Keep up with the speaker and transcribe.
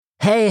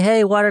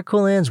Hey, water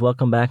coolers!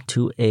 Welcome back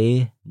to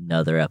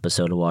another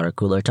episode of Water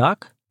Cooler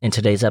Talk. In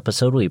today's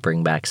episode, we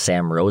bring back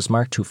Sam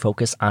Rosemark to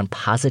focus on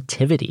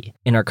positivity.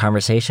 In our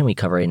conversation, we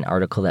cover an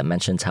article that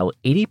mentions how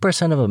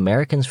 80% of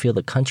Americans feel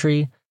the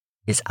country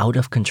is out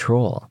of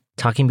control.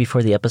 Talking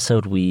before the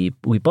episode, we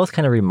both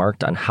kind of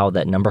remarked on how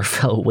that number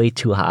felt way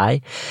too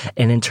high.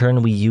 And in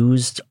turn, we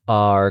used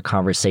our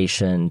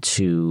conversation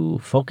to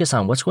focus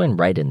on what's going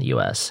right in the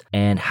U.S.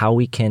 and how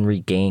we can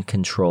regain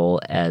control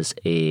as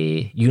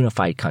a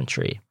unified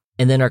country.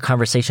 And then our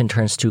conversation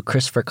turns to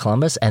Christopher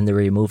Columbus and the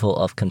removal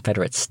of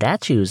Confederate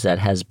statues that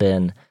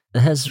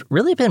has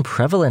really been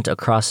prevalent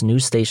across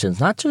news stations,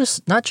 not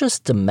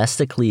just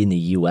domestically in the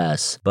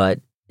U.S., but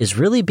is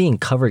really being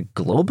covered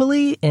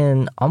globally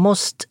in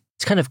almost,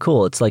 it's kind of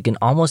cool. It's like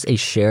almost a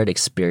shared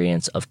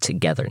experience of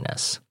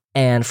togetherness.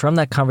 And from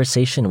that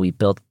conversation, we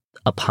built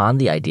upon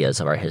the ideas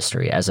of our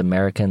history as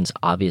Americans,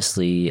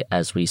 obviously,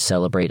 as we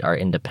celebrate our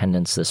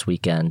independence this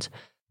weekend,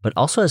 but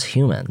also as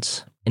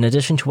humans. In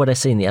addition to what I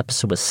say in the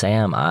episode with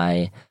Sam,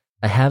 I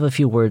have a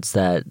few words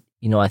that,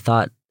 I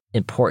thought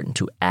important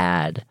to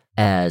add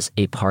as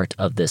a part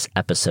of this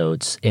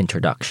episode's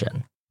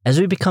introduction. As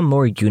we become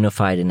more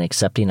unified and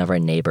accepting of our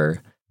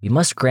neighbor, we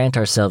must grant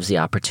ourselves the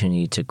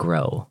opportunity to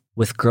grow.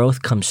 With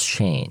growth comes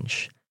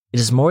change.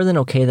 It is more than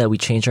okay that we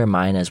change our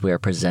mind as we are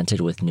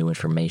presented with new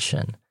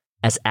information,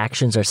 as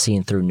actions are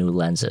seen through new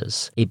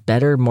lenses. A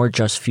better, more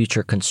just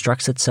future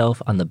constructs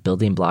itself on the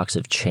building blocks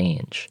of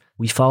change.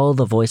 We follow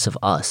the voice of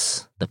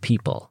us, the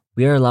people.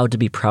 We are allowed to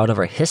be proud of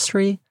our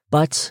history,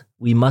 but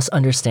we must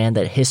understand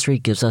that history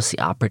gives us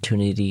the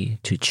opportunity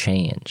to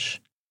change,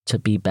 to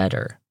be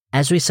better.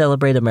 As we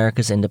celebrate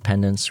America's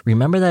independence,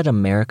 remember that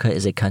America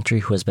is a country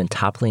who has been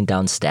toppling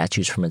down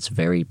statues from its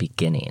very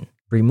beginning.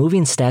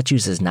 Removing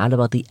statues is not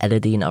about the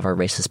editing of our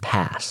racist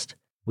past.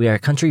 We are a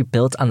country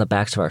built on the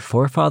backs of our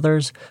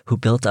forefathers who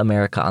built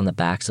America on the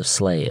backs of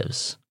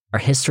slaves. Our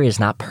history is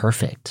not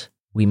perfect.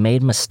 We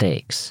made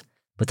mistakes,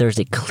 but there is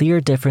a clear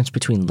difference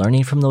between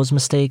learning from those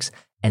mistakes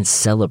and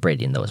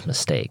celebrating those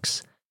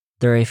mistakes.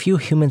 There are a few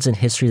humans in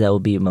history that will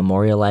be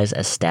memorialized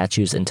as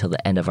statues until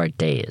the end of our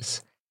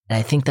days. And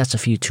I think that's a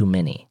few too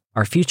many.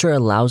 Our future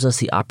allows us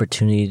the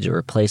opportunity to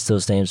replace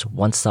those names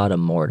once thought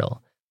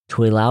immortal,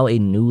 to allow a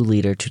new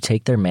leader to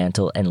take their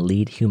mantle and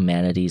lead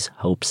humanity's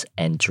hopes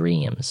and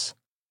dreams.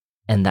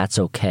 And that's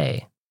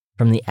okay.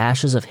 From the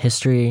ashes of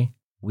history,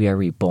 we are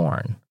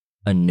reborn,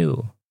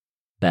 anew,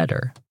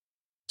 better.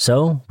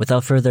 So,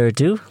 without further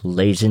ado,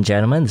 ladies and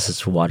gentlemen, this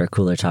is Water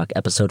Cooler Talk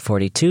episode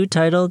 42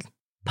 titled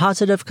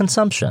Positive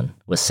Consumption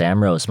with Sam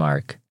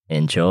Rosemark.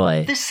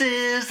 Enjoy. This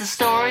is the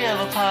story of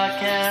a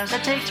podcast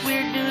that takes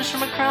weird news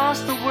from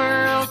across the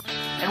world.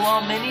 And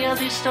while many of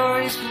these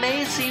stories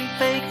may seem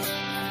fake,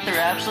 they're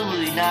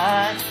absolutely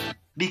not,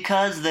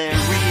 because they're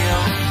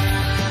real.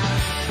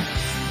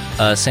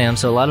 Sam,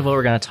 so a lot of what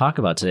we're going to talk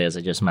about today, as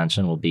I just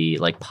mentioned, will be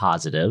like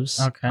positives.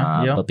 Okay,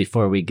 yep. But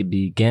before we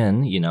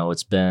begin,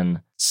 it's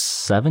been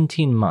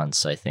 17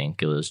 months, I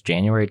think. It was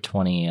January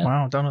 20th.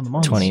 Wow, down in the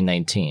months.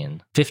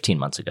 2019, 15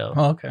 months ago.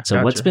 Oh, okay. So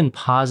gotcha. What's been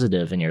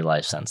positive in your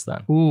life since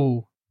then?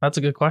 Ooh, that's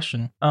a good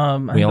question.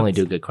 We only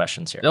do good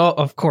questions here. Oh,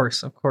 of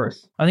course.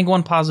 I think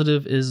one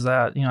positive is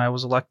that, I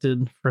was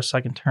elected for a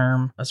second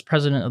term as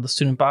president of the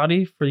student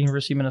body for the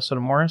University of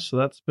Minnesota Morris. So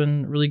that's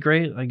been really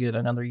great. I get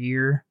another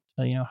year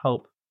to,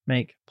 help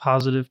make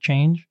positive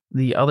change.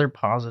 The other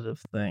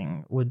positive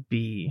thing would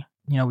be,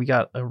 we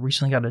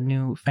recently got a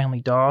new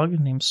family dog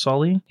named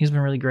Sully. He's been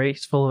really great.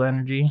 He's full of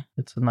energy.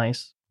 It's a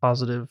nice,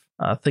 positive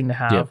thing to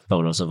have. Do you have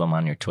photos of him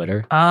on your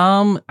Twitter?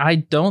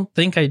 I don't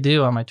think I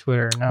do on my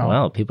Twitter, no.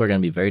 Well, people are going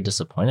to be very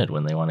disappointed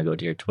when they want to go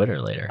to your Twitter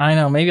later. I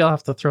know. Maybe I'll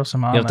have to throw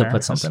some on there. You have to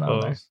put something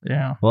on there.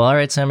 Yeah. Well, all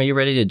right, Sam, are you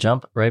ready to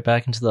jump right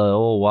back into the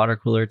old Water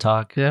Cooler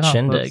Talk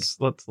shindig?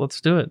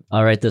 Let's do it.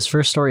 All right, this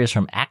first story is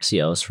from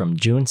Axios from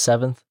June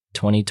 7th,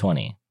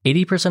 2020.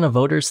 80% of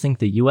voters think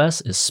the U.S.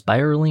 is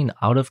spiraling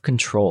out of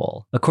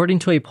control. According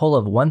to a poll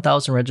of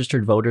 1,000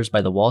 registered voters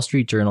by the Wall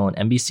Street Journal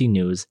and NBC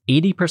News,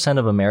 80%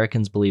 of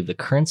Americans believe the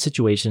current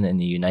situation in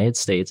the United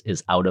States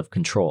is out of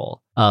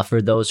control.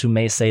 For those who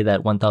may say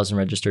that 1,000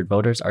 registered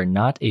voters are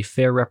not a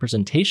fair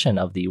representation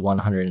of the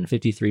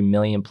 153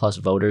 million plus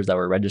voters that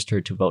were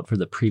registered to vote for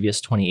the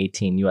previous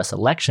 2018 U.S.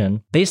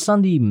 election, based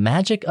on the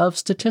magic of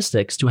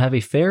statistics, to have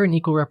a fair and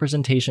equal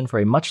representation for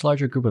a much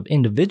larger group of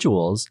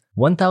individuals,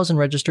 1,000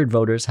 registered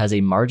voters has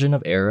a margin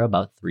of error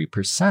about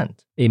 3%.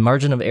 A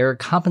margin of error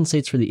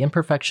compensates for the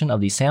imperfection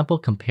of the sample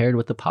compared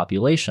with the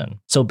population.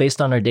 So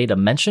based on our data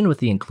mentioned with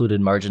the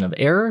included margin of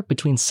error,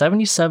 between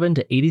 77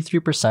 to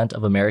 83%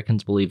 of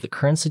Americans believe the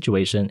current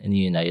situation in the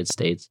United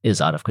States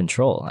is out of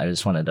control. I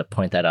just wanted to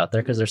point that out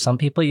there because there's some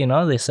people,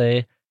 they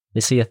say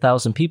they see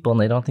 1,000 people and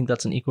they don't think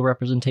that's an equal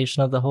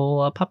representation of the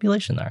whole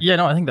population there. Yeah,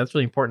 no, I think that's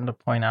really important to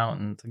point out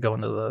and to go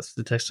into the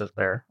statistics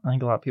there. I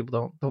think a lot of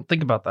people don't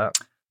think about that.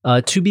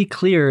 To be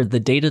clear, the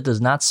data does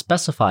not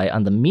specify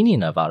on the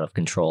meaning of out of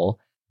control.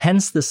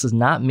 Hence, this does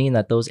not mean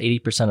that those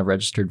 80% of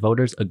registered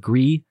voters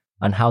agree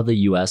on how the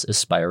US is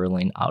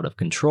spiraling out of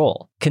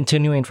control.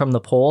 Continuing from the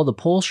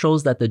poll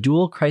shows that the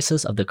dual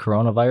crisis of the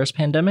coronavirus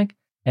pandemic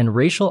and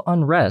racial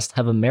unrest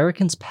have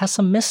Americans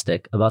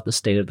pessimistic about the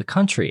state of the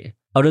country.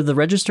 Out of the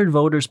registered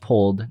voters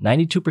polled,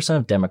 92%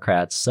 of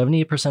Democrats,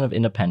 78% of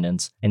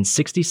independents, and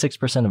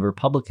 66% of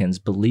Republicans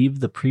believe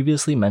the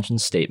previously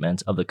mentioned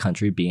statement of the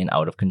country being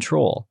out of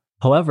control.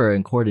 However,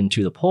 according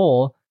to the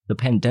poll, the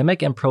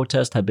pandemic and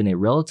protest have been a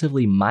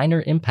relatively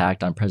minor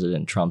impact on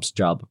President Trump's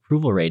job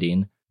approval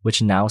rating,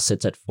 which now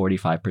sits at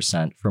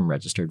 45% from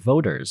registered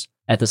voters.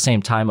 At the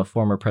same time of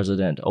former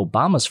President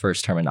Obama's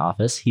first term in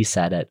office, he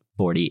sat at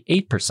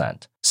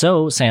 48%.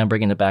 So, Sam,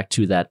 bringing it back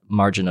to that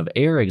margin of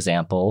error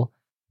example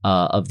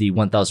of the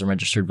 1,000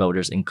 registered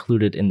voters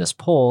included in this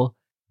poll,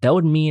 that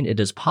would mean it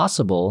is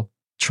possible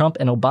Trump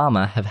and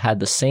Obama have had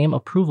the same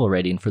approval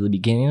rating for the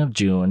beginning of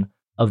June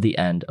of the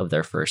end of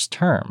their first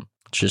term.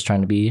 Just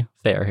trying to be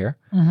fair here.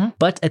 Mm-hmm.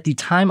 But at the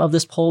time of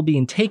this poll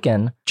being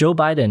taken, Joe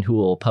Biden, who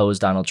will oppose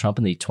Donald Trump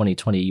in the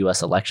 2020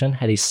 U.S. election,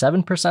 had a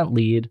 7%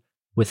 lead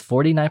with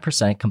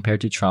 49%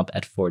 compared to Trump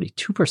at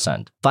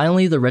 42%.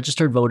 Finally, the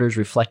registered voters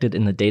reflected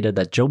in the data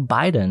that Joe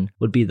Biden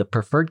would be the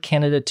preferred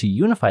candidate to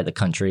unify the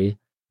country,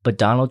 but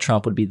Donald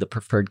Trump would be the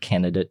preferred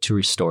candidate to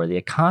restore the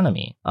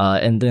economy.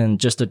 And then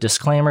just a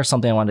disclaimer,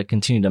 something I want to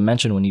continue to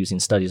mention when using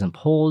studies and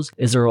polls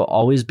is there will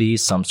always be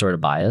some sort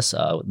of bias.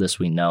 This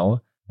we know.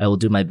 I will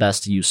do my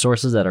best to use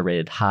sources that are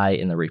rated high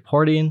in the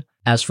reporting.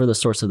 As for the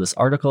source of this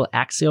article,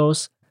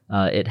 Axios,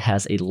 it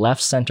has a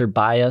left-center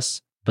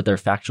bias, but their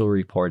factual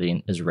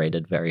reporting is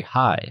rated very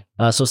high.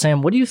 So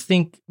Sam, what do you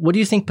think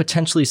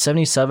potentially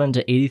 77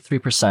 to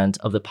 83%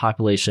 of the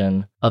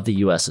population of the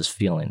US is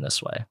feeling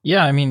this way?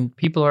 Yeah, I mean,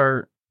 people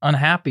are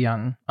unhappy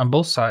on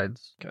both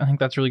sides. I think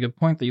that's a really good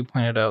point that you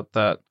pointed out,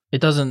 that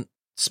it doesn't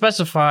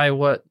specify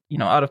what,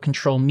 out of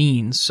control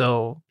means.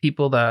 So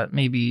people that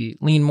maybe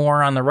lean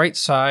more on the right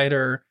side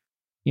are,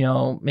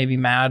 maybe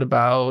mad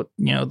about,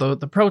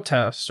 the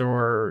protests,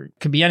 or it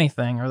could be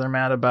anything, or they're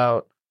mad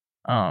about,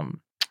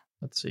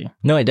 let's see.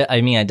 No, I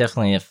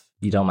definitely, if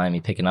you don't mind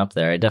me picking up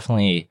there, I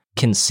definitely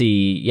can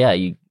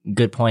see,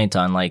 good point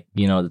on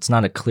it's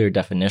not a clear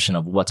definition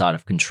of what's out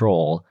of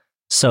control.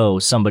 So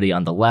somebody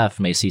on the left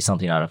may see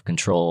something out of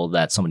control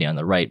that somebody on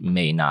the right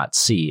may not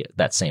see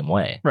that same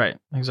way. Right,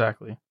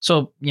 exactly.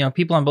 So,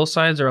 people on both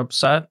sides are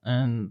upset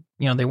and,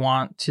 they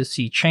want to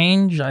see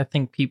change. I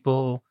think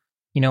people,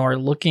 are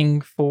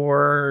looking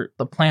for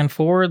the plan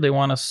forward. They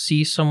want to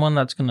see someone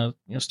that's going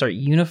to start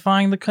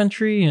unifying the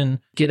country and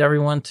get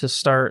everyone to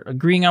start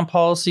agreeing on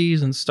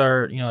policies and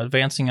start,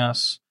 advancing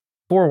us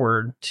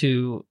forward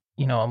to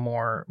a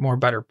more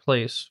better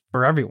place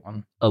for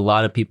everyone. A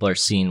lot of people are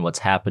seeing what's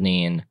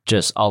happening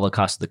just all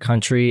across the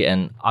country.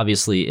 And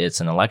obviously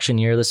it's an election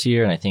year this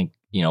year. And I think,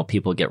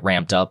 people get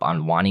ramped up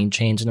on wanting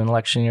change in an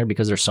election year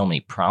because there's so many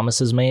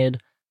promises made.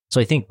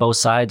 So I think both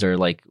sides are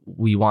like,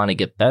 we want to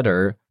get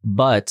better,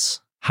 but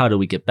how do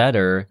we get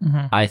better?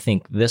 Mm-hmm. I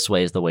think this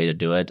way is the way to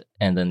do it.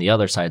 And then the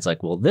other side's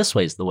like, well, this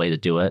way is the way to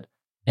do it.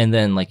 And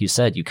then, like you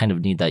said, you kind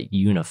of need that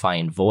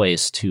unifying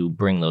voice to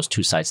bring those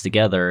two sides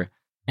together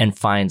and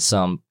find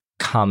some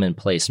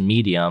commonplace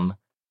medium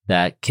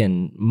that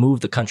can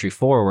move the country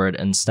forward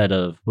instead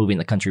of moving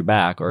the country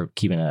back or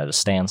keeping it at a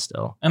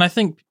standstill. And I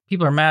think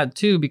people are mad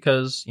too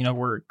because,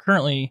 we're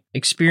currently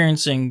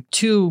experiencing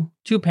two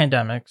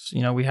pandemics.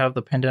 We have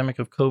the pandemic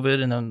of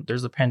COVID, and then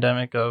there's the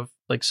pandemic of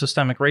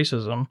systemic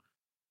racism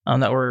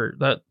that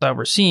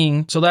we're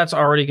seeing. So that's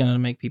already going to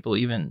make people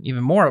even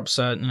more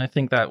upset. And I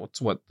think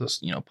that's what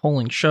this,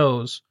 polling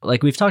shows.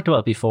 Like we've talked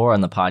about before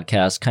on the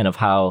podcast, kind of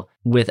how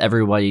with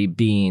everybody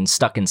being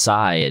stuck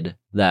inside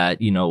that,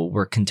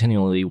 we're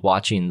continually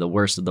watching the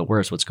worst of the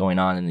worst, what's going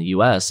on in the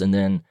US. And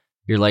then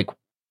you're like,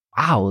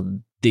 wow,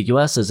 the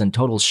US is in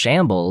total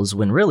shambles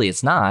when really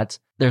it's not.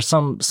 There's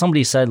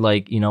somebody said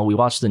we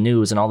watch the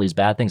news and all these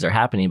bad things are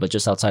happening, but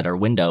just outside our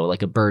window,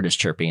 like a bird is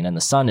chirping and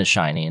the sun is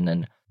shining.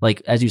 And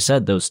as you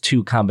said, those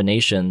two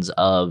combinations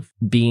of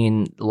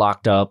being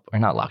locked up, or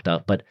not locked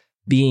up, but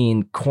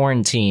being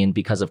quarantined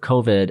because of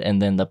COVID,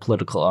 and then the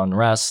political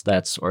unrest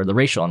or the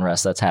racial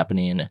unrest that's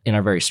happening in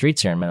our very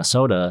streets here in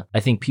Minnesota,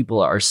 I think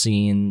people are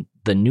seeing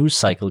the news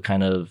cycle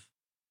kind of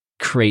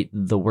create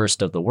the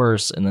worst of the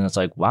worst. And then it's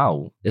like,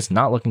 wow, it's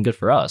not looking good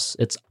for us.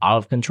 It's out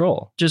of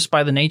control. Just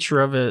by the nature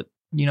of it,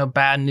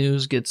 bad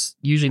news gets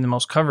usually the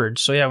most coverage.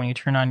 So yeah, when you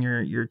turn on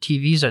your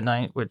TVs at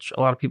night, which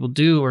a lot of people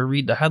do, or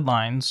read the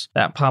headlines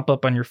that pop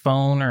up on your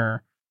phone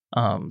or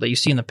that you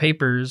see in the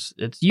papers,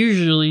 it's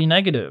usually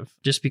negative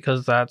just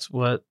because that's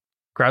what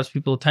grabs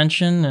people's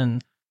attention.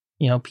 And,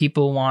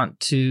 people want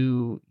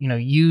to,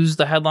 use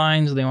the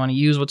headlines. They want to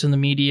use what's in the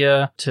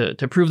media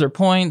to prove their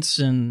points.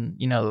 And,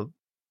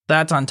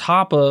 that's on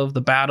top of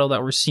the battle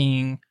that we're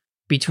seeing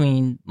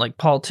between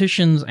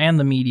politicians and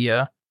the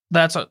media.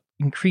 That's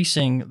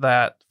increasing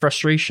that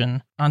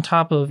frustration on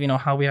top of,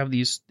 how we have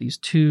these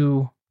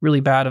two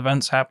really bad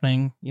events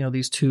happening,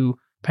 these two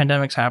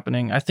pandemics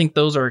happening. I think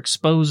those are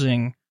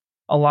exposing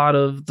a lot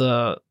of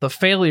the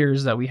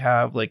failures that we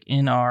have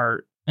in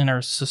our in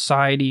our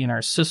society and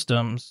our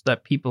systems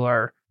that people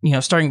are,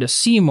 starting to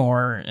see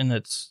more, and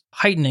it's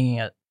heightening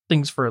it.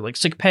 Things for like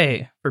sick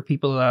pay for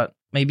people that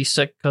may be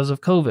sick because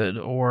of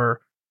COVID,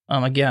 or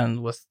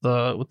again with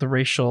the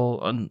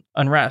racial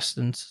unrest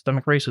and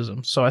systemic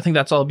racism. So I think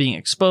that's all being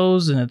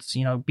exposed, and it's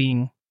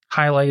being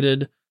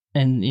highlighted,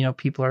 and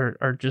people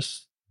are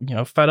just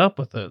fed up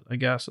with it, I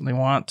guess, and they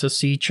want to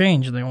see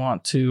change, and they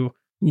want to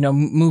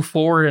move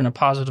forward in a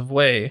positive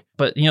way.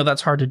 But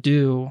that's hard to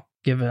do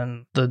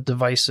given the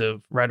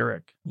divisive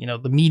rhetoric.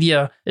 The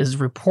media is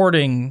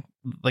reporting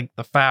like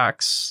the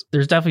facts.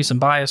 There's definitely some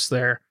bias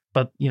there,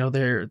 but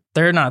they're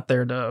not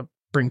there to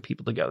bring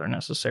people together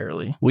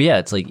necessarily. Well, yeah,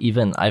 it's like,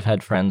 even I've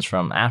had friends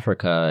from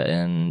Africa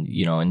and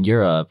in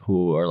Europe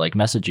who are like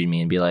messaging me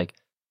and be like,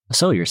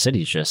 so your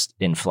city's just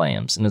in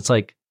flames. And it's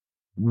like,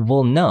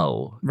 well,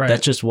 no, right.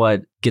 That's just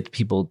what gets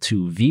people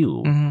to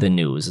view the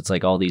news. It's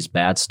like all these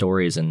bad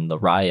stories and the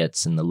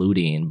riots and the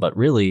looting. But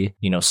really,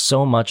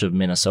 so much of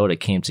Minnesota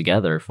came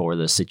together for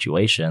this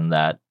situation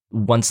that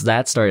once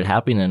that started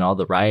happening and all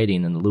the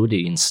rioting and the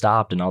looting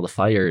stopped and all the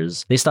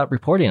fires, they stopped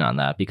reporting on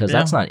that because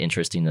that's not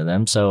interesting to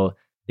them. So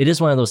it is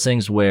one of those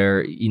things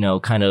where,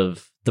 kind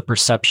of the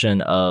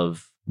perception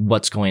of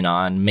what's going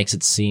on makes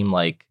it seem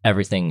like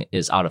everything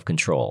is out of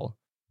control.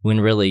 When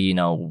really,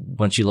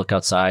 once you look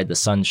outside, the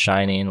sun's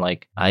shining.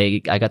 Like I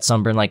got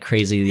sunburned like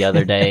crazy the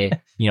other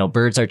day.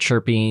 Birds are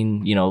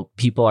chirping,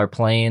 people are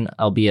playing,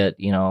 albeit,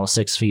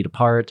 6 feet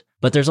apart.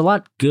 But there's a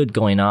lot good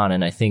going on.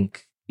 And I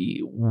think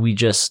we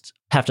just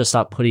have to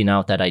stop putting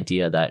out that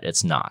idea that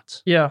it's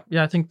not. Yeah.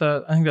 I think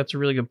that's a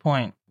really good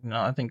point.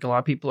 I think a lot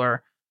of people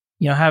are,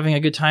 having a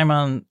good time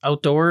on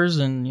outdoors,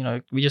 and,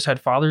 we just had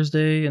Father's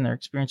Day and they're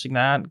experiencing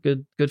that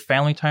good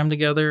family time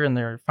together. And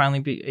they're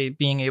finally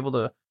being able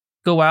to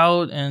go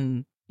out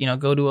and,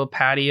 go to a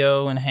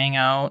patio and hang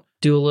out,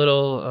 do a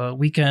little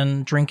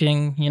weekend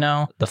drinking,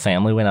 The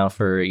family went out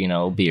for,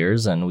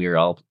 beers, and we were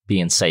all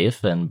being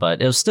safe.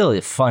 But it was still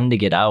fun to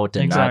get out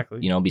and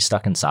not, be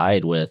stuck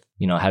inside with,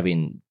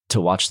 having to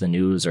watch the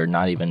news or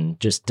not even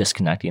just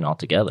disconnecting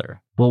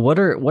altogether. Well, what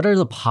are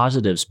the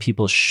positives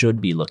people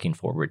should be looking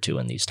forward to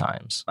in these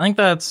times? I think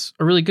that's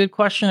a really good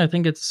question. I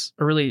think it's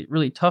a really,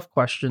 really tough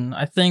question.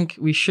 I think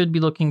we should be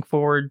looking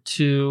forward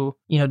to,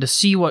 to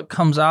see what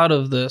comes out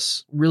of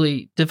this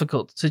really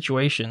difficult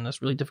situation,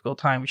 this really difficult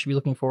time. We should be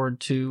looking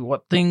forward to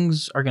what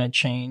things are going to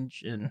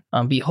change,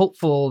 and be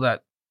hopeful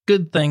that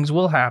good things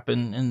will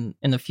happen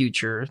in the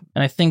future.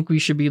 And I think we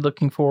should be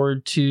looking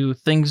forward to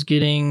things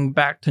getting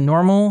back to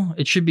normal.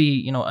 It should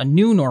be, a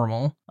new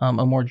normal, a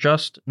more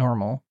just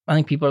normal. I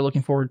think people are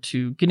looking forward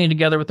to getting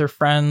together with their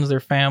friends,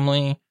 their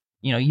family.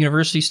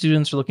 University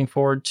students are looking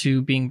forward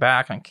to being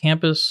back on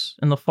campus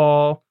in the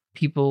fall.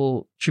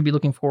 People should be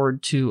looking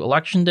forward to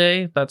Election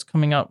Day. That's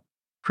coming up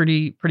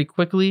pretty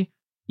quickly.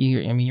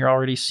 You're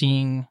already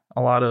seeing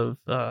a lot of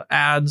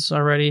ads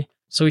already.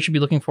 So we should be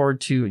looking forward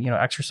to,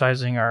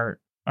 exercising our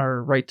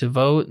right to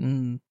vote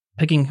and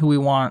picking who we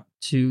want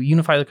to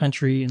unify the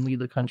country and lead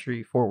the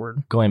country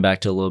forward. Going back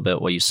to a little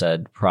bit what you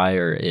said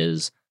prior,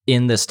 is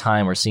in this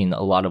time we're seeing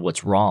a lot of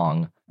what's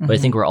wrong, but I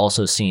think we're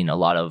also seeing a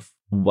lot of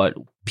what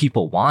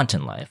people want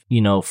in life.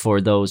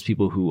 For those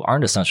people who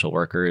aren't essential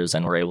workers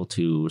and were able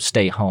to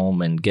stay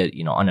home and get,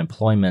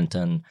 unemployment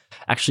and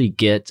actually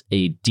get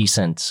a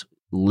decent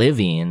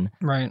living.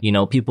 Right.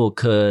 People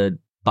could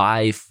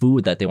buy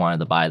food that they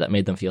wanted to buy that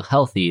made them feel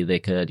healthy. They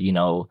could,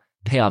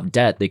 pay off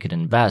debt, they could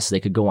invest, they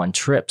could go on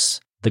trips.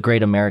 The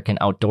Great American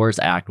Outdoors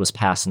Act was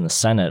passed in the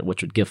Senate,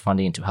 which would give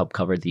funding to help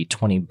cover the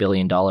 $20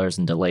 billion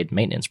in delayed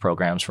maintenance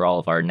programs for all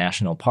of our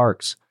national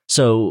parks.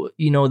 So,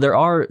 there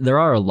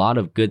are a lot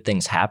of good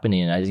things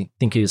happening. And I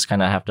think you just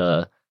kind of have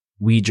to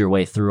weed your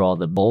way through all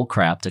the bull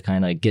crap to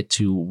kind of get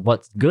to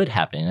what's good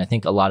happening. I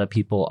think a lot of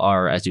people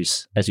are, as you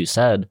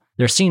said,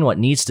 they're seeing what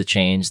needs to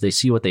change. They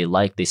see what they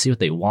like, they see what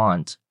they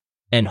want.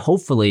 And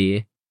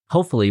hopefully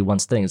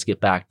once things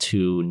get back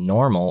to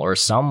normal or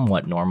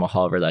somewhat normal,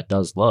 however that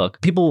does look,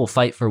 people will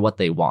fight for what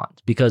they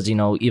want. Because,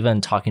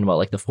 even talking about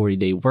like the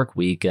 40-day work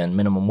week and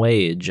minimum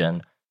wage,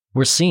 and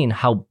we're seeing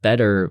how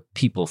better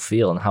people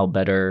feel and how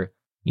better,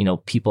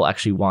 people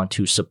actually want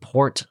to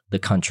support the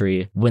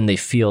country when they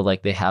feel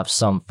like they have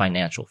some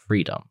financial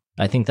freedom.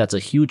 I think that's a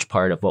huge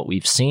part of what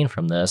we've seen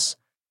from this,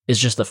 is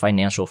just the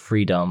financial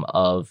freedom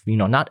of,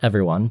 not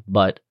everyone,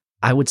 but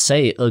I would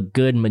say a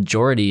good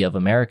majority of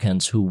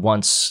Americans who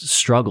once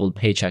struggled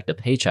paycheck to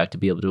paycheck to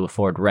be able to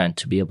afford rent,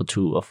 to be able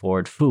to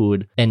afford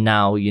food. And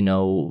now,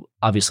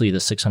 obviously the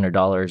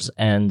 $600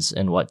 ends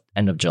in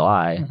end of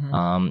July.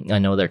 I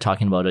know they're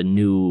talking about a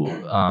new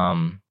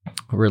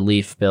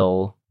relief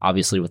bill.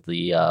 Obviously with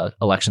the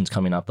elections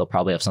coming up, they'll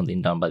probably have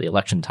something done by the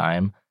election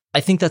time.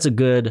 I think that's a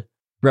good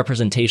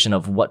representation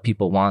of what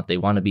people want. They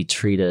want to be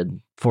treated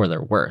for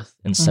their worth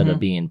instead of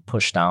being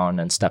pushed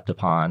down and stepped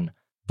upon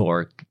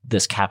for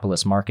this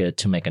capitalist market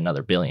to make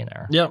another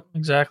billionaire. Yep,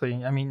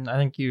 exactly. I mean, I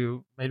think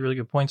you made really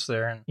good points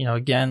there. And,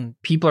 again,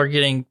 people are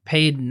getting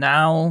paid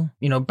now,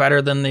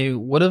 better than they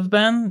would have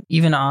been,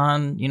 even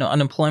on,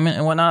 unemployment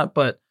and whatnot.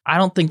 But I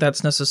don't think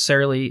that's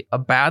necessarily a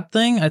bad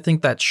thing. I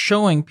think that's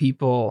showing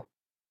people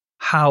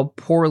how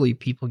poorly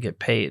people get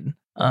paid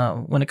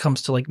when it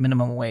comes to like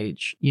minimum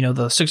wage. You know,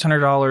 the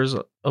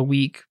 $600 a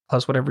week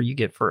plus whatever you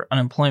get for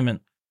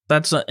unemployment.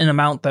 That's an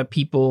amount that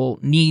people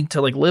need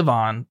to like live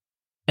on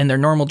in their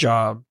normal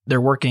job. They're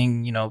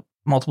working, you know,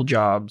 multiple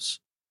jobs,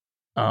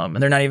 and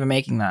they're not even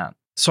making that.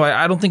 So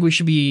I don't think we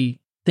should be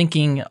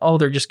thinking, oh,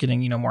 they're just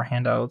getting, you know, more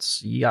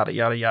handouts, yada,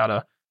 yada,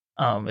 yada.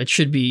 It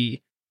should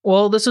be,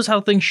 well, this is how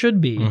things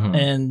should be. Mhm.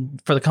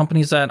 And for the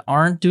companies that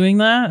aren't doing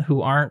that,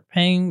 who aren't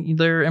paying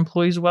their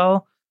employees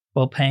well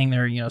paying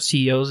their, you know,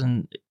 CEOs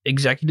and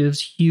executives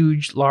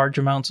huge, large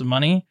amounts of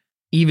money,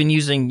 even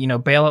using, you know,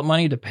 bailout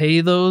money to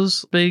pay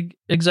those big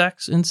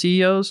execs and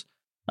CEOs,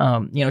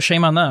 you know,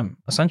 shame on them,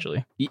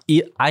 essentially.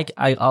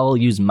 I'll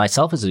use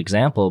myself as an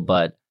example,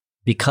 but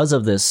because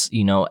of this,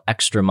 you know,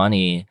 extra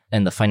money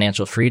and the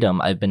financial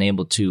freedom, I've been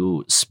able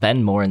to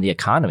spend more in the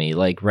economy.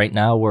 Like right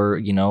now, we're,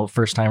 you know,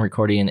 first time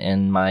recording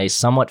in my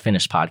somewhat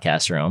finished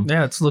podcast room.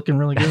 Yeah, it's looking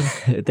really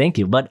good. Thank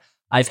you. But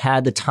I've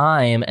had the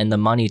time and the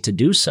money to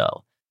do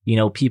so. You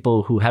know,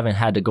 people who haven't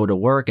had to go to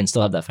work and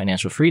still have that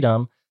financial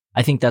freedom.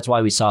 I think that's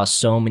why we saw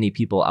so many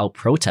people out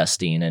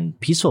protesting and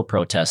peaceful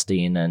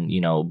protesting and, you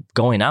know,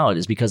 going out,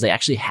 is because they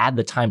actually had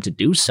the time to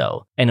do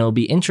so. And it'll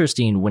be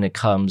interesting when it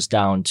comes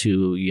down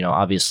to, you know,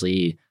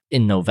 obviously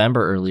in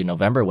November, early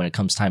November, when it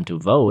comes time to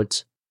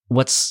vote,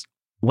 what's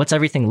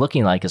everything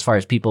looking like as far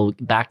as people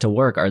back to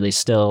work? Are they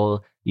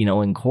still, you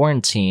know, in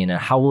quarantine, and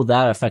how will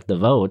that affect the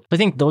vote? I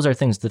think those are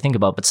things to think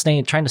about, but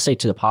trying to stay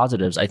to the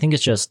positives, I think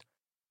it's just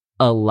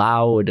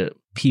allowed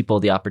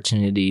people the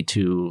opportunity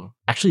to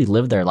actually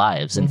live their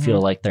lives and feel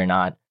like they're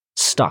not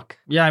stuck.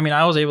 Yeah, I mean,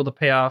 I was able to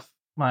pay off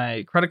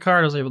my credit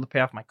card. I was able to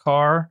pay off my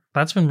car.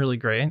 That's been really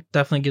great.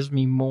 Definitely gives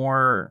me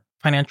more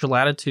financial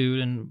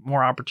latitude and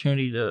more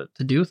opportunity to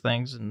do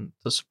things and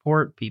to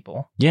support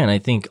people. Yeah, and I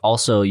think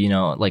also, you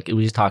know, like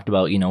we talked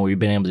about, you know, we've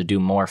been able to do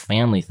more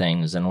family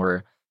things, and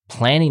we're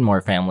planning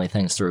more family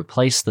things to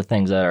replace the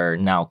things that are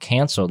now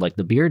canceled, like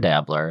the Beer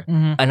Dabbler.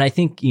 And I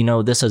think, you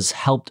know, this has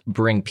helped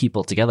bring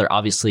people together.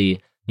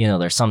 Obviously, you know,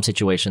 there's some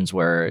situations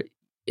where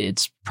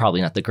it's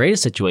probably not the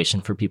greatest situation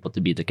for people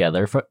to be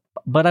together,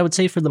 but I would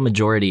say for the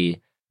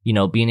majority, you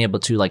know, being able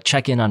to like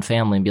check in on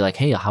family and be like,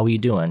 hey, how are you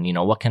doing? You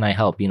know, what can I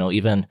help? You know,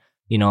 even,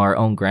 you know, our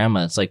own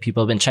grandma, it's like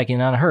people have been checking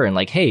on her and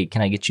like, hey,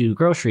 can I get you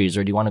groceries,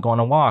 or do you want to go on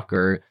a walk,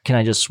 or can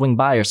I just swing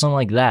by, or something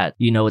like that?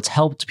 You know, it's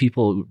helped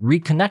people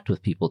reconnect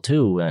with people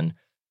too. And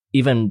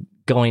even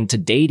going to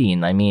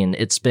dating, I mean,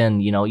 it's been,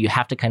 you know, you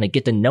have to kind of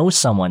get to know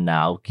someone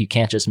now. You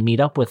can't just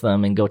meet up with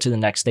them and go to the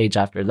next stage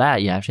after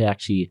that. You have to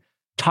actually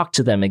talk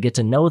to them and get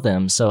to know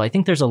them. So I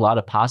think there's a lot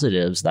of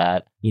positives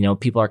that, you know,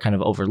 people are kind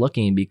of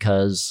overlooking,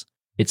 because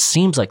it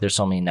seems like there's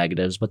so many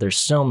negatives, but there's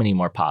so many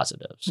more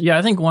positives. Yeah,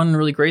 I think one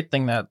really great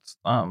thing that's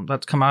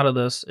come out of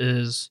this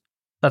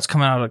that's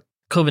coming out of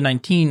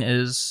COVID-19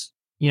 is,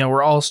 you know,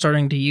 we're all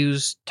starting to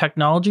use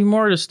technology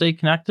more to stay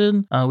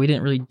connected. We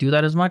didn't really do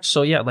that as much.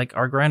 So yeah, like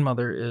our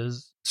grandmother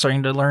is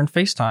starting to learn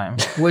FaceTime,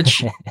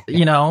 which,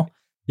 you know,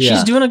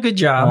 she's doing a good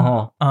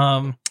job.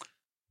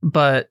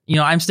 But, you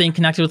know, I'm staying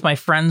connected with my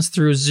friends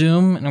through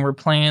Zoom, and we're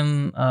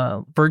playing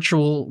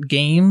virtual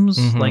games,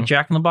 like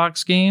Jack in the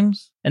Box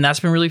games. And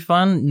that's been really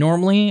fun.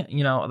 Normally,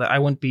 you know, I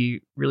wouldn't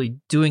be really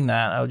doing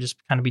that. I would just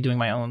kind of be doing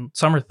my own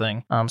summer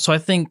thing. So I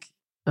think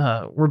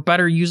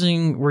we're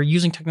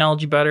using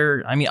technology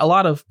better. I mean, a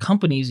lot of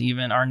companies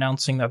even are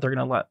announcing that they're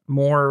going to let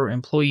more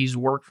employees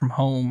work from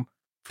home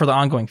for the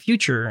ongoing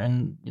future.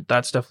 And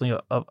that's definitely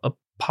a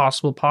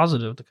possible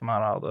positive to come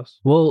out of this.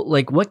 Well,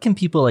 like, what can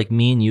people like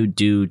me and you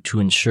do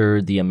to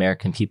ensure the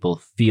American people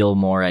feel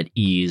more at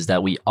ease,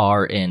 that we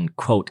are in,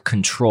 quote,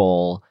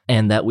 control,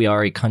 and that we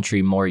are a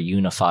country more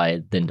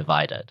unified than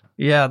divided?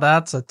 Yeah,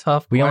 that's a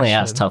tough question. We only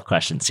ask tough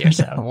questions here,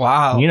 so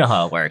wow. You know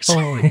how it works.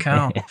 Holy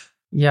cow.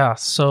 Yeah,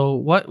 so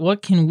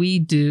what can we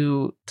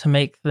do to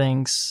make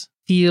things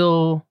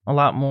feel a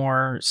lot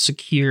more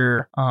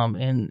secure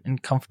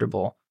and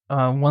comfortable?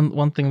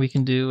 One thing we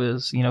can do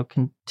is, you know,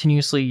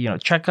 continuously, you know,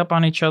 check up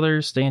on each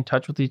other, stay in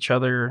touch with each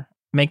other,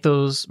 make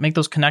those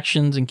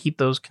connections and keep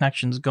those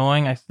connections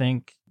going. I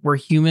think we're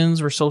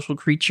humans, we're social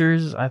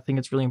creatures. I think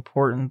it's really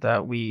important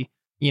that we,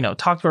 you know,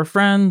 talk to our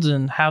friends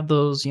and have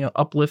those, you know,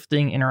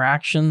 uplifting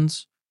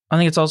interactions. I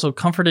think it's also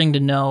comforting to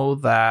know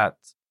that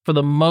for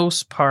the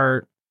most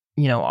part,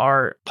 you know,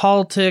 our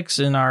politics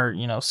and our,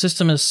 you know,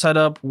 system is set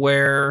up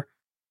where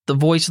the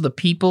voice of the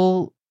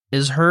people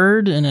is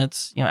heard and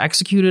it's, you know,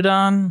 executed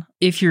on.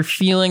 If you're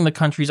feeling the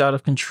country's out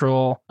of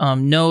control,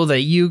 know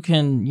that you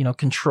can, you know,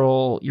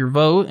 control your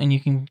vote, and you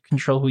can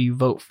control who you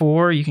vote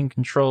for. You can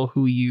control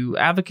who you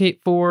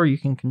advocate for. You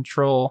can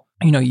control,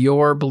 you know,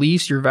 your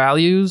beliefs, your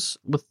values.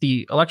 With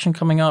the election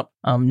coming up,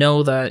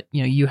 know that,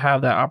 you know, you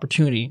have that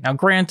opportunity. Now,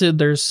 granted,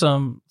 there's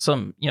some,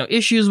 you know,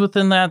 issues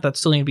within that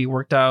still need to be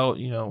worked out,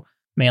 you know,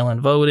 mail-in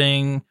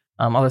voting,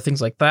 other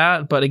things like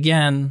that. But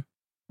again,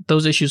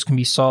 those issues can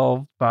be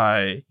solved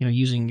by, you know,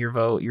 using your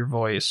vote, your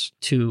voice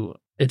to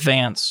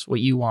advance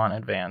what you want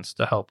advanced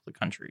to help the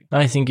country.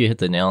 I think you hit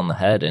the nail on the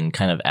head, and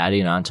kind of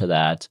adding on to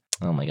that.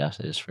 Oh my gosh,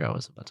 I just forgot what I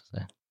was about to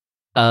say.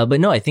 But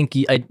no, I think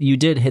you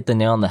did hit the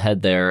nail on the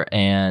head there.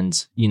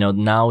 And,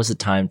 now is the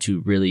time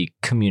to really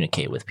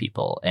communicate with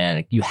people.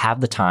 And you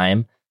have the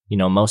time.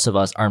 Most of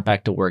us aren't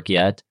back to work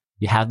yet.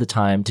 You have the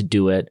time to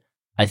do it.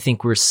 I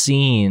think we're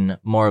seeing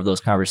more of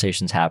those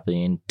conversations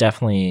happening.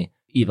 Definitely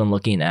even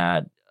looking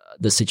at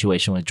the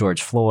situation with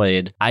George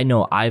Floyd. I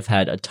know I've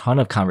had a ton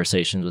of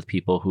conversations with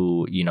people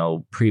who,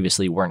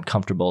 previously weren't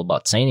comfortable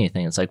about saying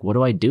anything. It's like, what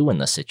do I do in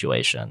this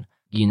situation?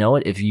 You know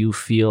what? If you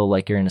feel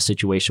like you're in a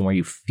situation where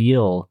you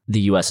feel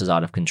the U.S. is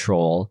out of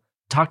control,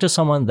 talk to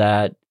someone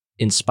that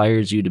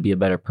inspires you to be a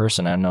better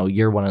person. I know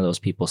you're one of those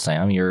people,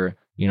 Sam. You're,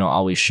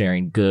 always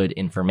sharing good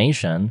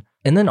information.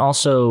 And then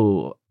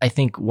also, I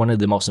think one of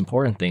the most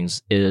important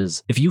things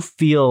is if you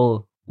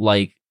feel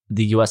like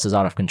the U.S. is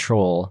out of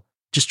control,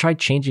 just try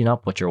changing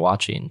up what you're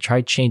watching.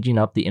 Try changing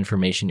up the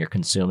information you're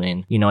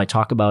consuming. I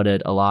talk about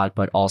it a lot,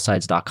 but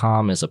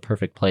allsides.com is a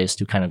perfect place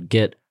to kind of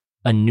get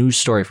a news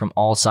story from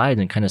all sides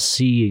and kind of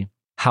see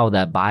how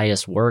that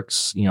bias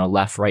works,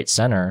 left, right,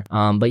 center.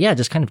 But yeah,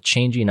 just kind of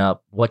changing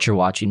up what you're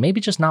watching. Maybe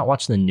just not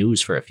watch the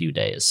news for a few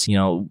days.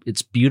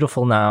 It's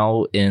beautiful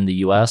now in the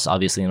US,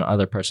 obviously in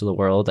other parts of the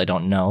world. I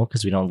don't know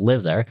because we don't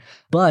live there.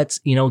 But,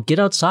 get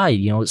outside,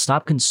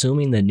 stop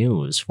consuming the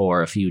news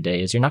for a few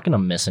days. You're not going to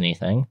miss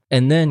anything.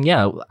 And then,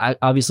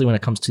 obviously when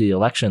it comes to the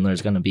election,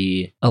 there's going to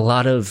be a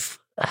lot of...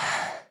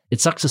 It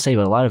sucks to say,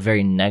 but a lot of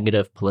very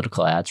negative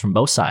political ads from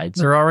both sides.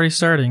 They're already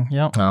starting.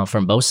 Yeah.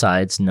 From both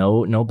sides.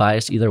 No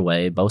bias either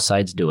way. Both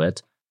sides do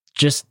it.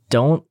 Just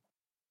don't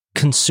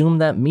consume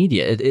that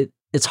media.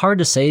 It's hard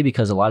to say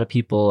because a lot of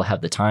people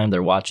have the time.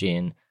 They're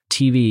watching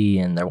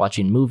TV and they're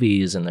watching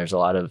movies, and there's a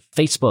lot of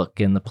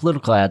Facebook and the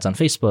political ads on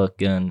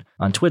Facebook and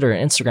on Twitter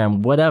and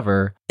Instagram,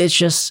 whatever. It's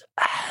just,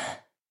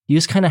 you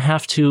just kind of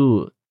have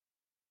to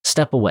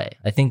step away.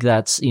 I think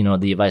that's,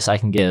 the advice I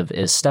can give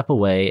is step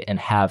away and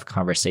have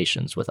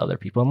conversations with other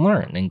people and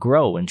learn and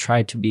grow and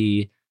try to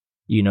be,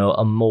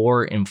 a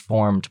more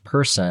informed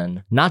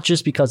person, not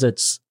just because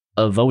it's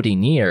a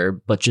voting year,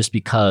 but just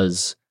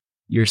because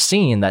you're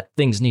seeing that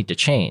things need to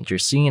change. You're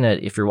seeing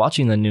it. If you're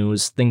watching the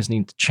news, things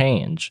need to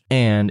change.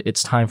 And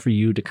it's time for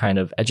you to kind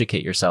of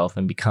educate yourself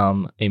and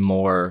become a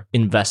more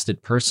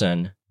invested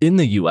person in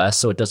the US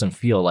so it doesn't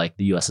feel like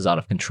the US is out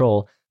of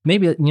control.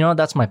 Maybe,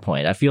 that's my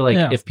point. I feel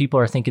like if people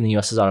are thinking the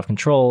U.S. is out of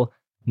control,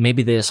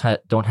 maybe they just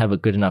don't have a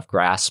good enough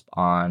grasp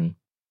on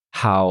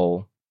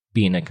how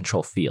being in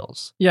control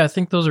feels. Yeah, I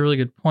think those are really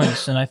good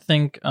points. And I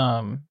think,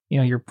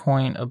 your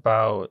point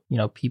about,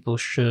 people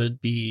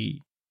should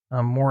be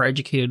more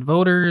educated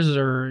voters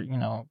or,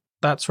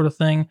 that sort of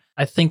thing.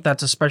 I think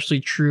that's especially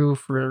true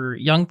for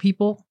young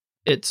people.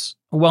 It's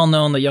well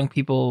known that young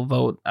people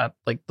vote at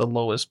like the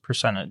lowest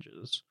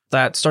percentages.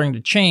 That's starting to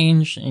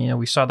change.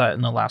 We saw that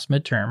in the last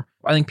midterm.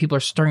 I think people are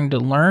starting to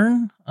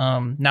learn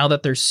now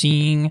that they're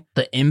seeing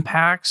the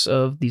impacts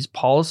of these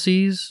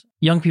policies.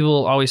 Young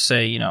people always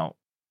say, well,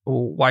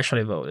 why should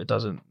I vote? It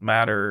doesn't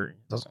matter.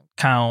 It doesn't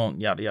count,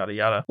 yada, yada,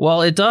 yada.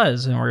 Well, it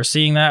does. And we're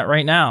seeing that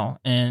right now.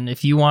 And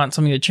if you want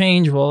something to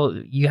change, well,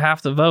 you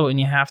have to vote and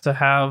you have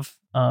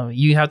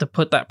to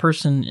put that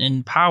person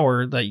in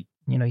power that,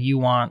 you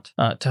want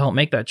to help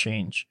make that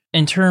change.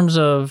 In terms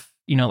of,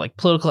 like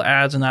political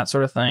ads and that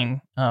sort of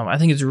thing, I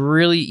think it's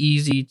really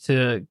easy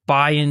to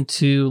buy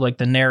into like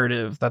the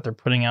narrative that they're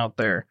putting out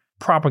there.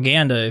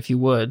 Propaganda, if you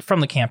would, from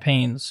the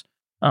campaigns.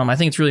 I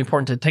think it's really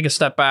important to take a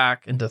step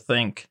back and to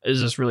think,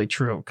 is this really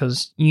true?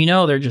 Because,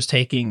 they're just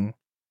taking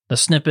the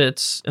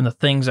snippets and the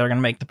things that are going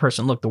to make the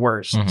person look the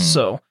worst. Mm-hmm.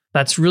 So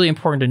that's really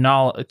important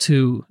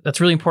to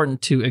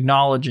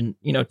acknowledge and,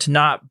 to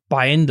not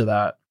buy into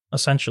that,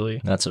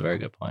 essentially. That's a very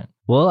good point.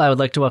 Well, I would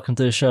like to welcome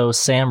to the show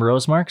Sam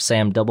Rosemark.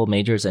 Sam double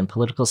majors in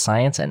political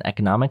science and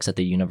economics at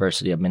the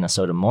University of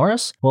Minnesota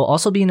Morris, while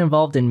also being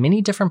involved in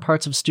many different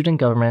parts of student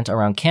government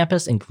around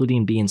campus,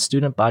 including being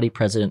student body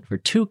president for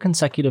 2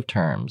 consecutive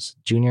terms,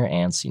 junior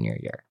and senior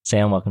year.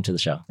 Sam, welcome to the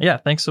show. Yeah,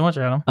 thanks so much,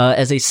 Adam.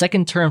 As a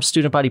second-term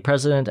student body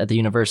president at the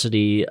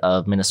University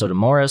of Minnesota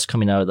Morris,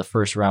 coming out of the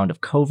first round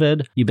of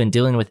COVID, you've been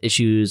dealing with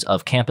issues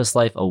of campus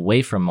life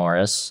away from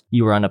Morris.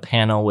 You were on a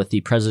panel with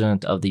the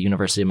president of the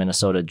University of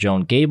Minnesota,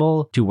 Joan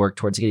Gable, to work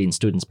towards getting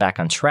students back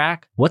on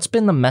track. What's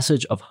been the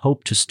message of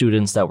hope to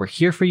students that were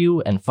here for you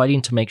and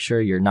fighting to make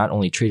sure you're not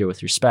only treated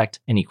with respect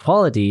and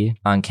equality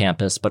on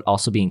campus, but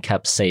also being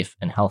kept safe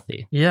and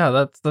healthy?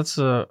 Yeah, that's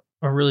a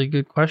really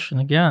good question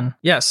again.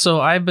 Yeah, so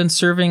I've been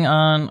serving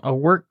on a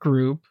work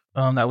group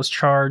that was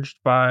charged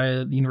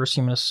by the University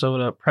of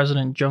Minnesota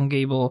President Joan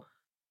Gable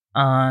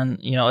on,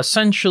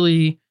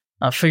 essentially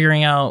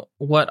figuring out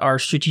what our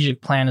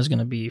strategic plan is going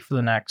to be for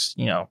the next,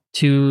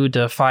 2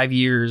 to 5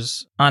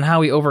 years on how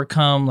we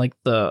overcome like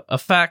the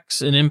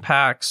effects and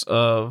impacts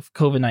of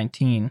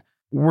COVID-19.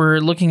 We're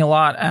looking a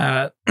lot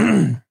at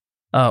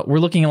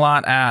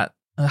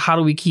how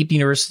do we keep the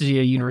university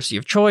a university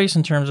of choice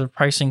in terms of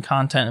pricing,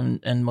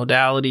 content, and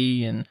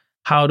modality, and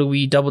how do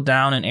we double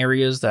down in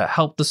areas that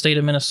help the state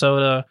of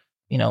Minnesota,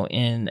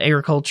 in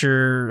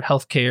agriculture,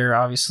 healthcare,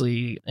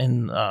 obviously,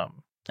 and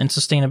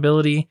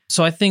sustainability.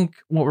 So I think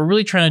what we're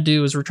really trying to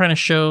do is we're trying to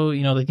show,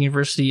 that the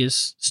university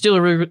is still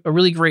a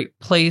really great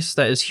place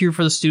that is here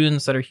for the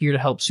students, that are here to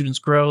help students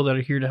grow, that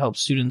are here to help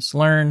students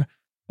learn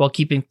while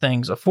keeping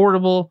things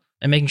affordable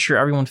and making sure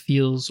everyone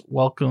feels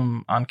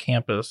welcome on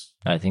campus.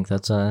 I think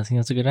that's a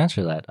good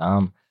answer to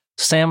that.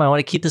 Sam, I want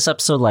to keep this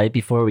episode light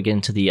before we get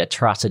into the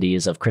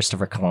atrocities of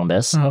Christopher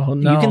Columbus. Oh,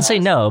 no. You can say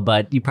no,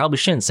 but you probably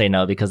shouldn't say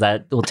no because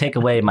that will take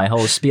away my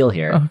whole spiel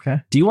here.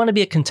 Okay. Do you want to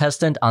be a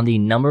contestant on the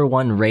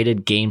 #1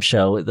 rated game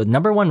show, the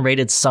 #1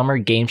 rated summer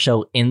game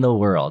show in the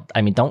world?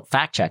 I mean, don't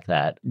fact check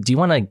that. Do you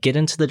want to get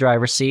into the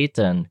driver's seat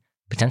and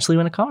potentially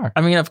win a car?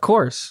 I mean, of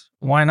course.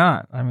 Why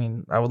not? I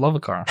mean, I would love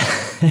a car.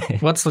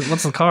 What's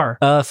the car?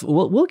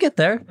 We'll get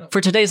there. For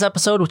today's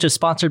episode, which is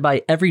sponsored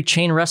by every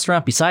chain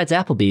restaurant besides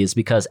Applebee's,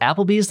 because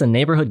Applebee's the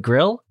neighborhood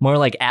grill, more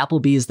like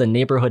Applebee's the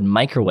neighborhood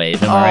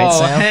microwave. Am I right,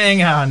 Sam?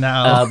 Hang on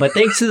now. But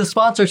thanks to the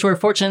sponsors who are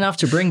fortunate enough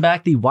to bring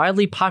back the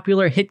wildly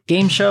popular hit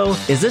game show,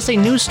 is this a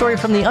news story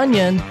from The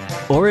Onion,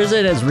 or is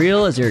it as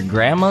real as your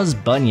grandma's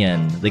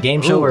bunion? The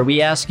game show where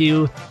we ask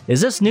you, is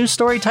this news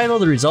story title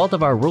the result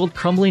of our world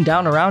crumbling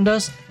down around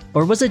us?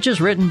 Or was it just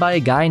written by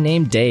a guy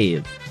named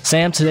Dave?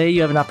 Sam, today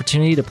you have an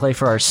opportunity to play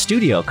for our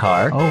studio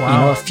car. Oh,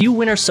 wow. A few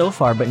winners so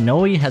far, but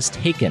nobody has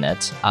taken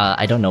it.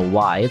 I don't know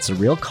why. It's a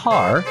real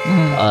car.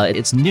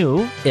 It's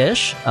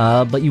new-ish,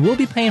 but you will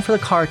be paying for the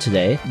car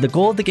today. The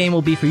goal of the game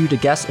will be for you to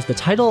guess if the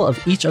title of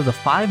each of the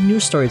 5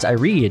 news stories I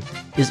read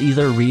is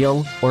either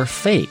real or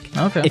fake.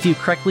 Okay. If you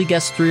correctly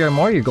guess 3 or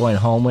more, you're going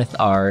home with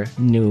our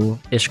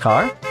new-ish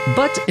car.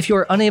 But if you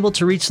are unable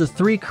to reach the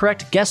 3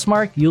 correct guess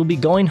mark, you'll be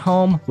going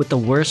home with the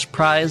worst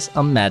prize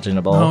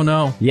imaginable. Oh,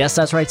 no. Yes,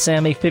 that's right,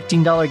 Sam. A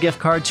 $15 gift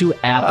card to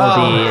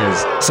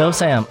Applebee's. So,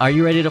 Sam, are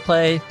you ready to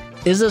play?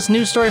 Is this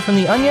news story from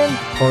The Onion,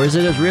 or is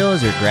it as real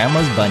as your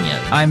grandma's bunion?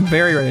 I'm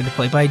very ready to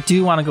play, but I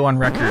do want to go on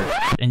record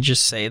and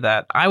just say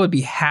that I would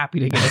be happy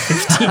to get a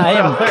 $15. I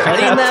am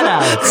cutting that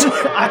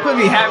out. I would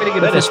be happy to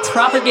get That a is $15.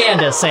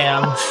 propaganda,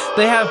 Sam.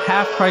 They have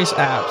half-price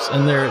apps,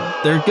 and they're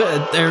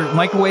good. They're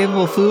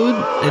microwavable food.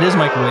 It is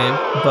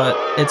microwave, but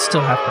it's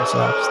still half-price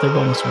apps. Their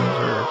bonus ones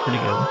are pretty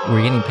good.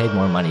 We're getting paid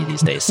more money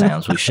these days,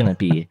 Sam, so we shouldn't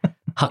be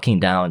hucking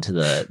down to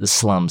the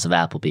slums of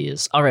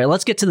Applebee's. All right,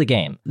 let's get to the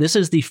game. This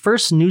is the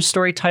first news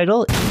story title.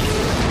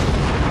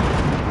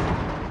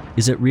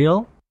 Is it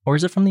real, or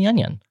is it from The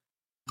Onion?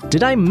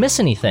 Did I miss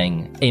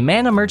anything? A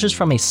man emerges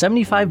from a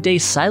 75-day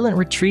silent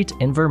retreat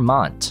in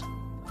Vermont.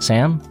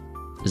 Sam,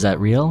 is that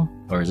real,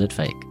 or is it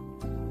fake?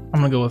 I'm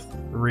going to go with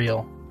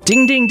real.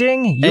 Ding, ding,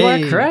 ding. You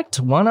Hey. are correct.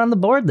 1 on the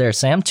board there,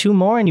 Sam. 2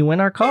 more, and you win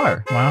our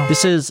car. Wow.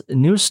 This is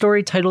news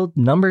story titled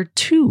number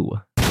 2.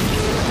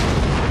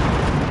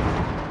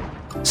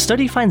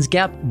 Study finds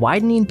gap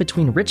widening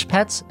between rich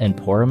pets and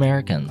poor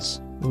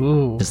Americans.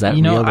 Ooh. Is that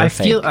real or I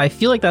fake? I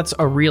feel like that's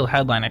a real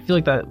headline. I feel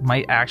like that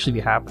might actually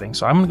be happening.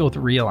 So I'm going to go with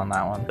real on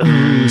that one.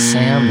 Ooh,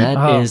 Sam,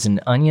 that is Oh.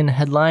 an Onion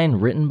headline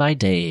written by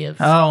Dave.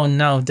 Oh,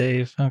 no,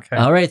 Dave. Okay.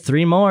 All right,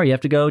 3 more. You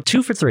have to go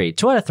 2 for 3.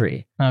 2 out of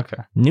 3.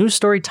 Okay. News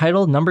story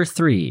title number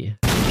 3.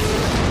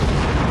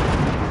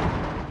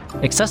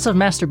 Excessive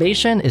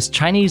masturbation is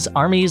Chinese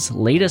army's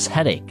latest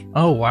headache.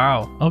 Oh,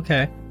 wow.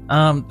 Okay.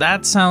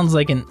 That sounds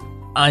like an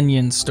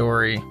Onion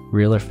story.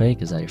 Real or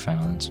fake? Is that your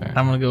final answer?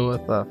 I'm going to go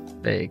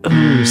with fake.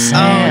 Ooh,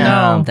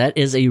 Sam, no. that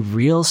is a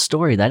real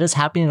story. That is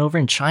happening over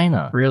in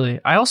China. Really?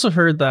 I also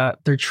heard that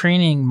they're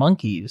training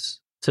monkeys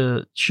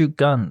to shoot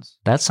guns.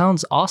 That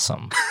sounds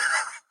awesome.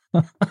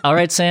 All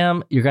right,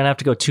 Sam, you're going to have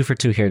to go 2 for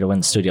 2 here to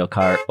win the studio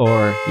car,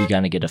 or you're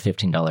going to get a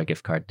 $15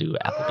 gift card to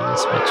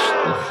Applebee's, which...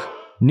 Ugh.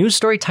 News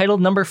story titled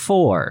number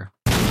 4.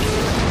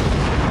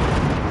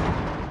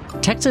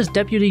 Texas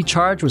deputy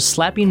charged with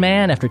slapping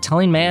man after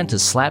telling man to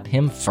slap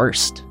him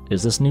first.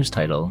 Is this news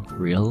title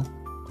real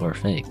or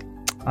fake?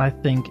 I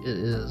think it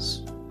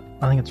is.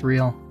 I think it's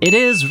real. It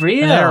is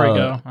real. There we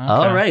go. Okay.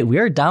 All right, we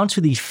are down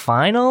to the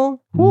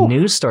final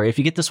news story. If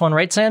you get this one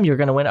right, Sam, you're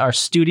going to win our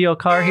studio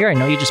car here. I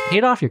know you just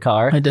paid off your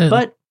car. I did.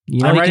 But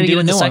you know I'm what you ready can to do get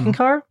with a the new second one.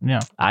 car? Yeah.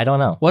 I don't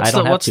know. What's I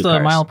don't have the 2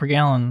 cars. mile per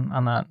gallon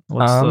on that?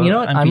 What's the You know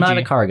what? I'm not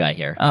a MPG? car guy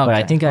here, Oh, but I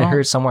okay. think I Oh.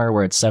 heard somewhere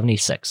where it's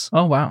 76.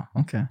 Oh, wow.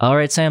 Okay. All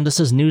right, Sam, this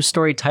is news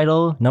story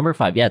title number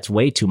 5. Yeah, it's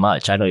way too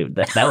much. I don't even,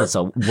 that was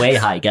a way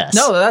high guess.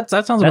 No, that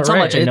sounds about That's how right.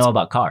 much I know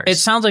about cars. It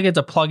sounds like it's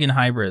a plug-in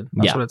hybrid.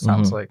 That's what it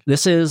sounds like.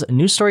 This is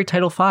news story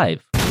title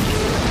 5.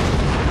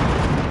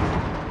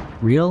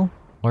 Real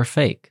or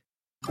fake?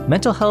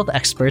 Mental health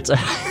experts...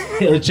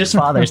 It was just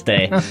Father's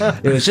Day.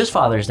 It was just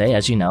Father's Day,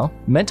 as you know.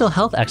 Mental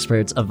health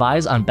experts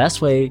advise on best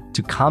way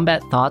to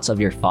combat thoughts of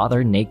your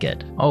father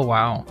naked. Oh,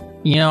 wow.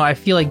 You know, I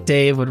feel like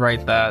Dave would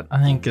write that.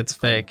 I think it's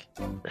fake.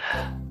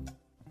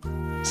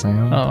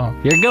 Sam, Oh.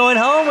 you're going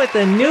home with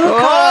a new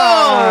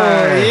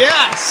car!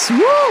 Yes! Woo!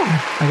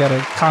 I gotta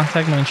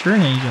contact my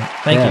insurance agent.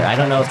 Thank you. I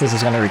don't know if this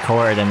is going to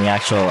record in the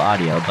actual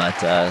audio, but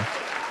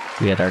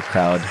we had our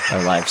crowd,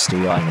 our live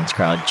studio audience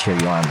crowd cheer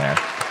you on there.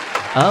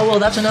 Well,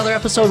 that's another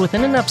episode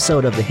within an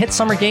episode of the hit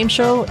summer game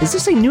show. Is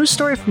this a news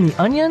story from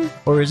The Onion,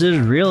 or is it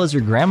as real as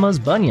your grandma's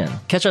bunion?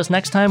 Catch us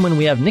next time when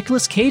we have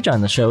Nicolas Cage on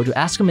the show to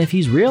ask him if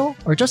he's real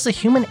or just a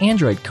human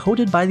android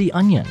coded by The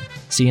Onion.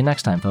 See you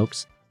next time,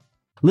 folks.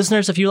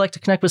 Listeners, if you'd like to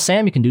connect with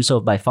Sam, you can do so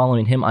by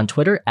following him on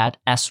Twitter at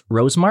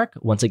 @srosemark.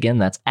 Once again,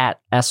 that's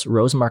at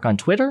 @srosemark on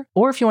Twitter.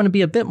 Or if you want to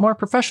be a bit more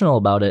professional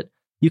about it,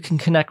 you can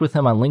connect with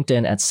him on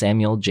LinkedIn at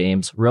Samuel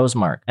James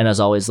Rosemark. And as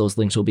always, those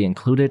links will be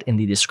included in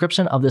the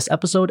description of this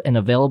episode and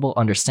available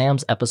under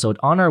Sam's episode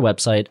on our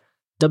website,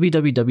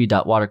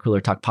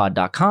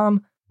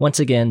 www.watercoolertalkpod.com. Once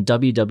again,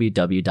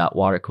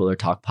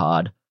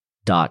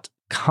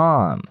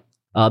 www.watercoolertalkpod.com.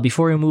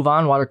 Before we move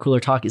on, Water Cooler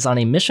Talk is on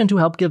a mission to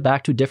help give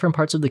back to different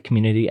parts of the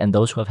community and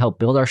those who have helped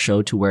build our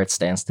show to where it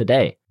stands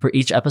today. For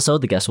each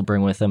episode, the guests will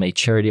bring with them a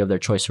charity of their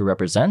choice to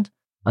represent.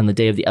 On the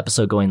day of the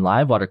episode going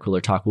live, Water Cooler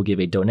Talk will give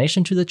a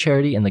donation to the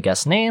charity in the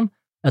guest's name,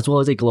 as well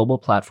as a global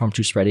platform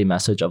to spread a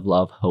message of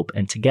love, hope,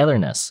 and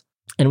togetherness.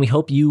 And we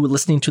hope you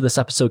listening to this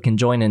episode can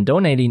join in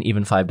donating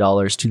even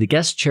 $5 to the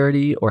guest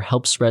charity or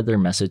help spread their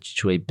message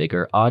to a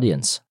bigger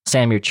audience.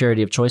 Sam, your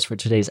charity of choice for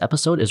today's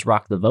episode is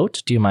Rock the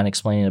Vote. Do you mind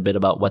explaining a bit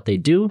about what they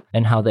do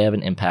and how they have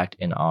an impact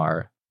in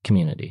our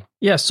community?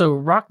 Yeah, so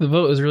Rock the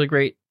Vote is a really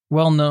great,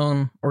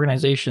 well-known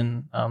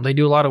organization. They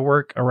do a lot of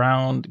work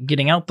around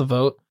getting out the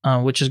vote,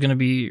 which is going to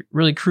be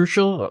really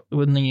crucial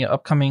in the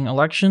upcoming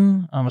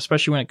election,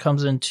 especially when it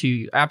comes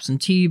into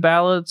absentee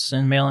ballots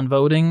and mail-in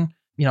voting.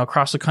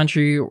 Across the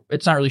country,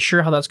 it's not really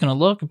sure how that's going to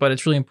look, but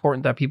it's really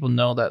important that people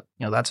know that,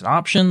 that's an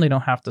option. They don't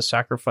have to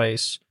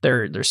sacrifice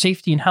their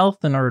safety and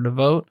health in order to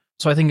vote.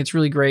 So I think it's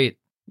really great,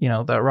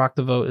 that Rock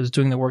the Vote is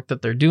doing the work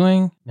that they're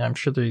doing. I'm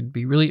sure they'd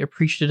be really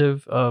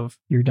appreciative of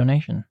your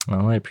donation.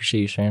 Well, I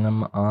appreciate you sharing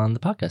them on the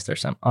podcast there,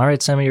 Sam. All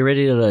right, Sam, are you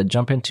ready to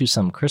jump into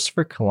some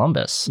Christopher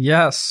Columbus?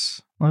 Yes.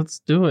 Let's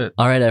do it.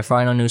 All right, our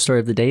final news story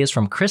of the day is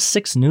from Chris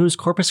 6 News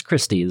Corpus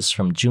Christi. This is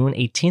from June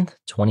 18th,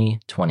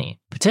 2020.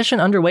 Petition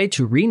underway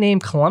to rename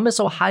Columbus,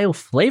 Ohio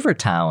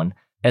Flavortown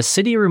as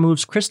city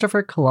removes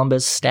Christopher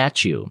Columbus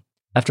statue.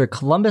 After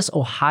Columbus,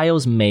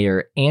 Ohio's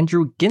mayor,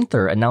 Andrew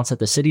Ginther, announced that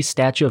the city's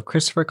statue of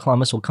Christopher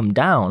Columbus will come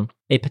down,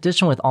 a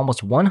petition with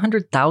almost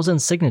 100,000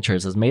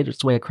 signatures has made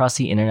its way across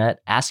the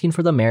internet asking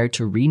for the mayor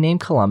to rename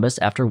Columbus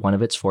after one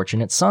of its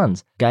fortunate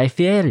sons, Guy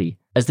Fieri.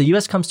 As the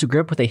U.S. comes to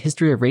grip with a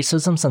history of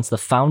racism since the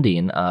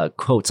founding,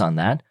 quotes on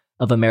that,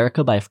 of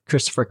America by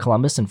Christopher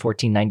Columbus in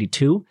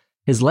 1492,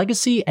 his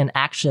legacy and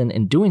action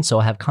in doing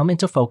so have come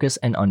into focus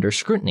and under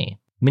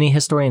scrutiny. Many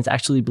historians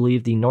actually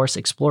believe the Norse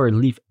explorer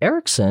Leif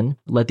Erikson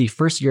led the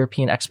first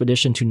European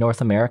expedition to North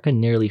America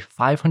nearly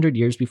 500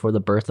 years before the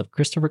birth of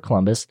Christopher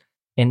Columbus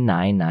in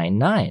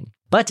 999.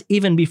 But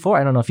even before,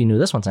 I don't know if you knew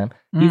this one, Sam,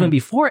 even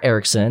before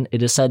Erikson,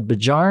 it is said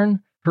Bjarne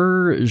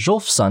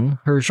Herjolfsson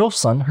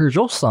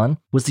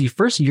was the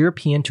first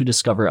European to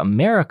discover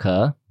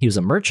America. He was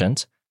a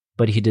merchant,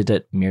 but he did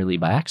it merely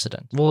by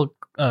accident. Well,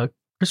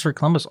 Christopher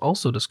Columbus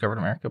also discovered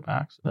America by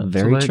accident.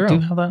 Very true. They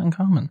do have that in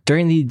common.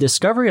 During the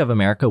discovery of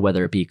America,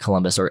 whether it be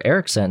Columbus or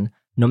Erikson,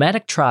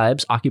 nomadic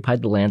tribes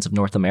occupied the lands of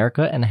North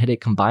America and had a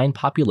combined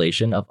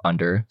population of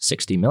under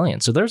 60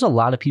 million. So there's a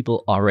lot of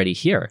people already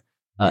here,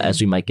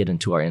 as we might get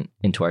into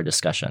our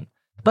discussion.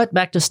 But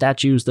back to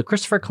statues. The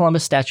Christopher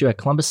Columbus statue at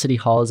Columbus City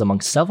Hall is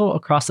among several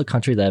across the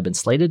country that have been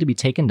slated to be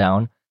taken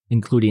down,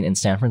 including in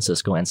San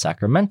Francisco and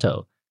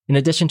Sacramento. In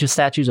addition to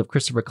statues of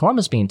Christopher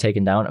Columbus being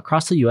taken down,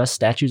 across the U.S.,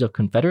 statues of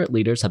Confederate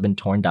leaders have been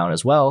torn down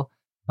as well.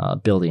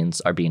 Buildings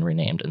are being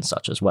renamed and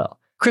such as well.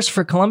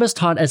 Christopher Columbus,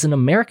 taught as an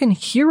American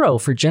hero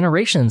for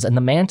generations and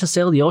the man to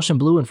sail the ocean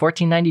blue in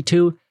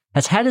 1492,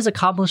 has had his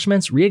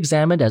accomplishments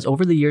re-examined as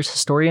over the years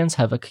historians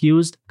have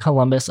accused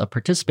Columbus of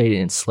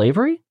participating in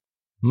slavery,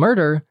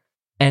 murder,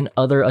 and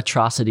other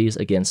atrocities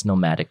against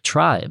nomadic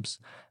tribes.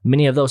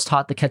 Many of those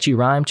taught the catchy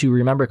rhyme to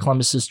remember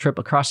Columbus's trip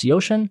across the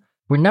ocean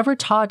were never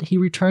taught he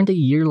returned a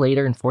year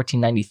later in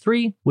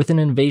 1493 with an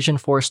invasion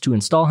force to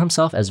install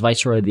himself as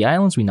viceroy of the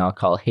islands we now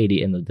call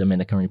Haiti and the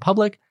Dominican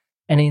Republic,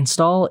 and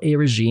install a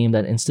regime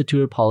that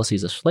instituted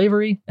policies of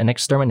slavery and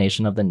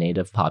extermination of the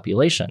native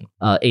population.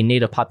 A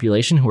native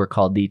population who were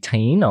called the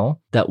Taino,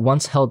 that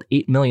once held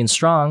 8 million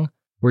strong,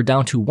 were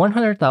down to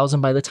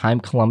 100,000 by the time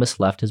Columbus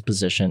left his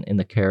position in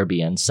the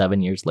Caribbean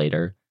 7 years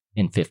later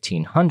in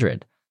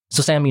 1500.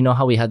 So Sam, you know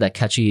how we had that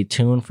catchy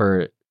tune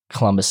for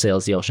Columbus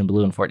Sails the Ocean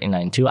Blue in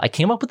 1492? I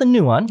came up with a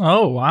new one.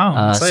 Oh,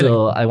 wow.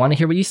 So I want to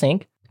hear what you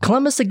think.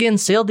 Columbus again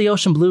sailed the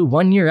Ocean Blue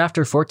 1 year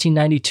after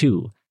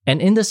 1492,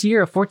 and in this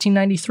year of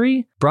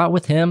 1493, brought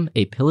with him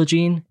a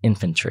pillaging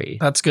infantry.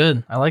 That's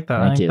good. I like that.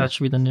 I think that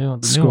should be the new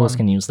Schools new one.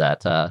 can use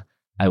that.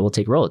 I will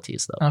take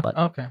royalties, though. But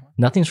okay.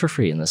 Nothing's for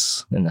free in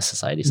this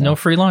society. So. No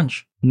free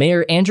lunch.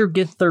 Mayor Andrew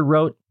Ginther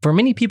wrote, "For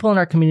many people in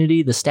our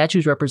community, the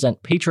statues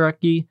represent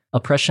patriarchy,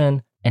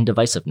 oppression, and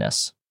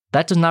divisiveness.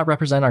 That does not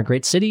represent our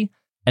great city,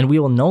 and we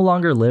will no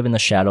longer live in the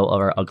shadow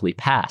of our ugly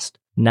past.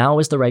 Now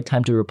is the right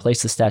time to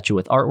replace the statue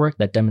with artwork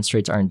that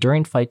demonstrates our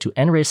enduring fight to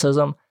end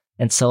racism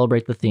and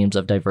celebrate the themes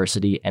of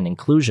diversity and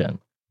inclusion."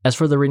 As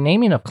for the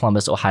renaming of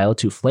Columbus, Ohio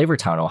to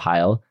Flavortown,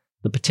 Ohio,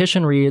 the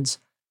petition reads,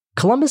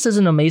 Columbus is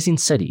an amazing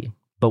city,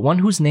 but one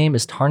whose name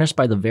is tarnished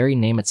by the very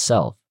name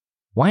itself.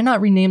 Why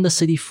not rename the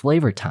city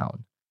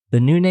Flavortown? The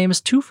new name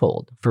is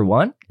twofold. For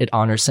one, it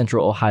honors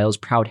Central Ohio's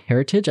proud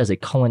heritage as a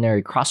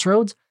culinary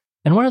crossroads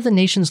and one of the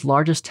nation's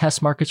largest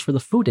test markets for the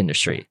food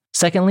industry.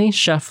 Secondly,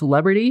 chef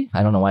celebrity,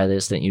 I don't know why they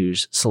just didn't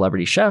use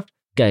celebrity chef,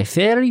 Guy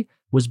Fieri,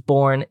 was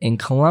born in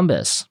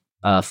Columbus.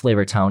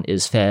 Flavortown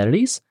is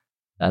Fieri's.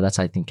 That's,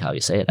 I think, how you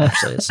say it,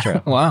 actually. It's true.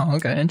 Wow,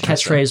 okay,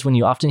 interesting. Catchphrase when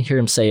you often hear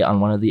him say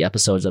on one of the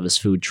episodes of his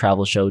food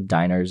travel show,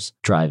 Diners,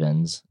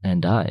 Drive-Ins,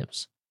 and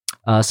Dives.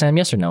 Sam,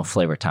 yes or no,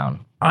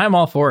 Flavortown? I'm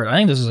all for it. I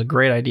think this is a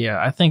great idea.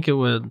 I think it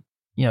would,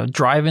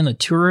 drive in the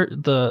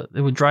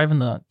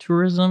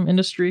tourism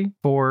industry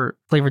for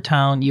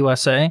Flavortown,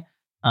 USA.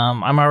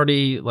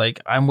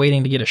 I'm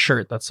waiting to get a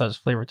shirt that says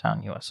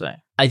Flavortown, USA.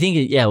 I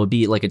think it would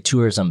be like a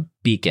tourism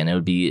beacon. It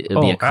would be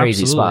a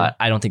crazy spot.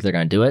 I don't think they're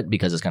going to do it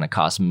because it's going to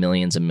cost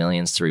millions and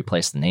millions to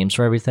replace the names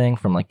for everything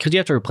because you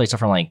have to replace it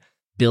from like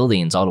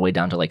buildings all the way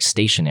down to like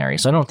stationary.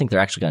 So I don't think they're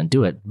actually going to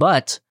do it,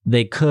 but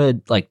they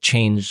could like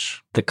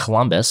change the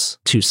Columbus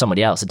to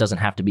somebody else. It doesn't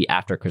have to be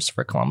after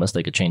Christopher Columbus.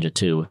 They could change it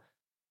to,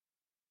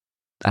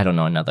 I don't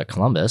know, another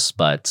Columbus,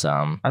 but that's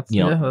a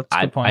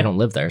good point. I don't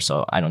live there,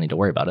 so I don't need to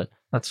worry about it.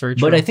 That's very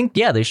true. But I think,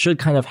 they should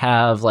kind of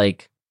have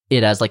like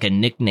it as like a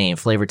nickname.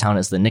 Flavortown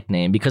is the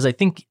nickname because I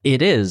think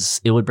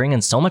it would bring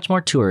in so much more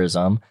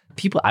tourism.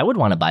 I would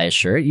want to buy a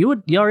shirt.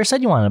 You already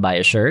said you wanted to buy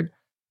a shirt.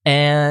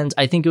 And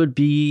I think it would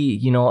be,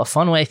 a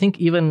fun way. I think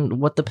even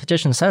what the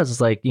petition says is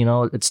like,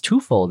 it's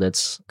twofold.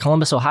 It's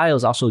Columbus, Ohio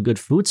is also a good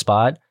food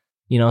spot,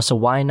 so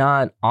why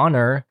not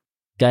honor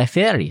Guy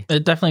Fieri?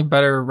 It definitely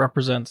better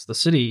represents the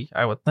city,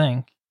 I would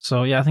think.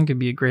 So, yeah, I think it'd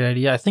be a great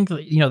idea. I think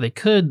that, they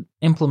could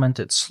implement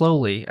it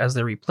slowly as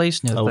they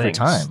replace new over things.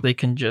 Time. They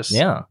can just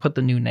put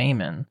the new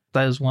name in.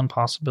 That is one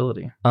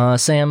possibility.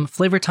 Sam,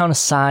 Flavortown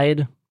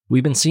aside,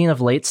 we've been seeing of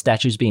late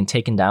statues being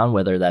taken down,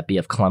 whether that be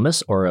of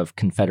Columbus or of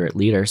Confederate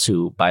leaders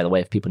who, by the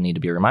way, if people need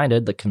to be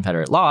reminded, the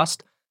Confederate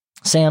lost.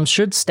 Sam,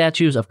 should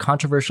statues of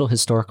controversial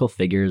historical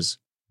figures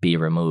be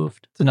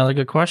removed? It's another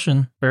good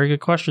question. Very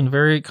good question.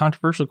 Very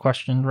controversial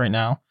question right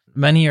now.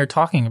 Many are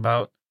talking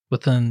about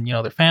within,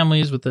 their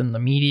families, within the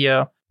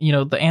media.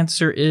 The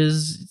answer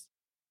is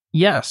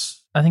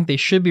yes. I think they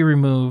should be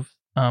removed.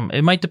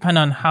 It might depend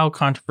on how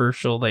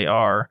controversial they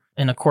are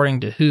and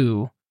according to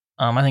who.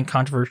 I think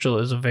controversial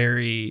is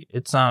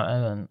it's not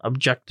an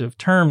objective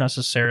term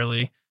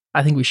necessarily.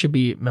 I think we should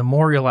be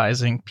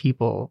memorializing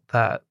people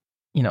that,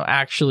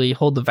 actually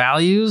hold the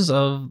values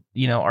of,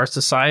 our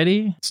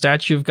society.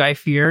 Statue of Guy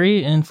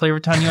Fieri in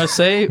Flavortown,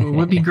 USA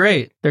would be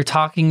great. They're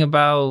talking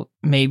about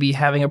maybe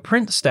having a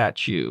Prince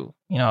statue,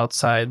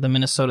 outside the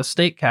Minnesota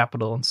State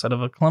Capitol instead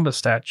of a Columbus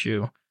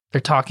statue.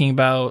 They're talking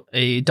about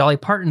a Dolly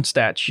Parton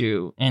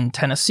statue in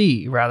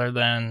Tennessee rather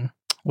than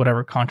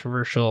whatever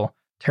controversial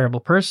terrible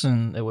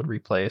person it would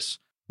replace.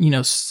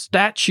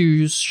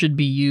 Statues should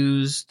be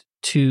used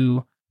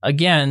to,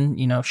 again,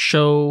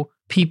 show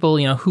people,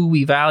 who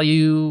we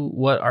value,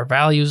 what our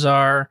values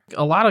are.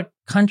 A lot of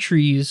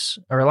countries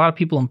or a lot of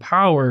people in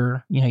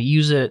power,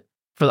 use it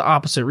for the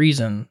opposite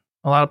reason.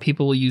 A lot of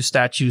people will use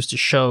statues to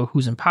show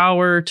who's in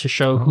power, to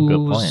show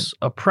who's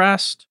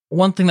oppressed.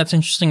 One thing that's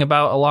interesting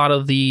about a lot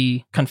of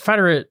the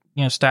Confederate,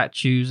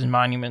 statues and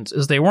monuments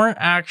is they weren't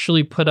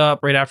actually put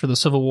up right after the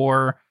Civil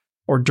War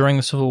or during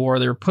the Civil War.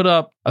 They were put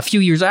up a few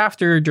years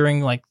after,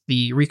 during like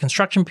the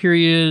Reconstruction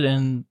period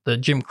and the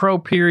Jim Crow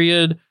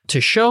period,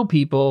 to show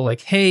people like,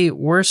 hey,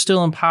 we're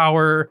still in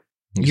power.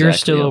 Exactly. You're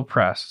still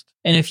oppressed.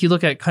 And if you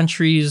look at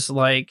countries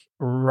like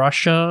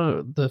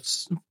Russia, the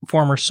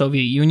former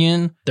Soviet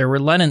Union, there were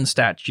Lenin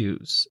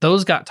statues.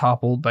 Those got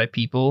toppled by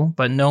people,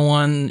 but no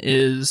one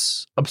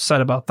is upset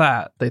about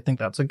that. They think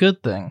that's a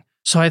good thing.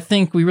 So I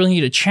think we really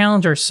need to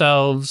challenge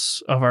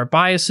ourselves of our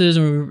biases,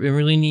 and we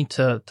really need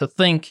to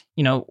think,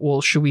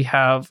 should we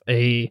have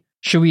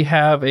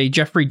a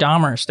Jeffrey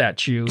Dahmer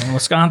statue in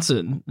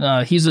Wisconsin?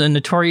 He's a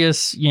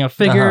notorious,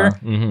 figure. Uh-huh.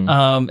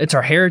 Mm-hmm. It's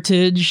our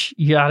heritage,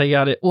 yada,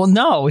 yada. Well,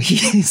 no,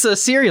 he's a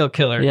serial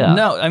killer. Yeah.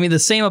 No, I mean, the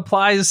same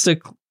applies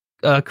to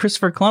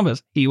Christopher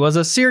Columbus. He was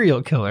a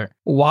serial killer.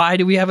 Why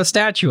do we have a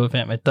statue of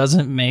him? It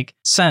doesn't make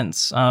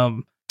sense.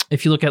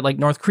 If you look at like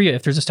North Korea,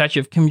 if there's a statue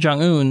of Kim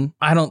Jong-un,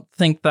 I don't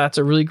think that's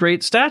a really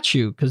great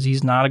statue because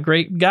he's not a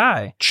great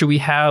guy. Should we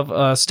have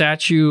a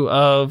statue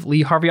of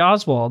Lee Harvey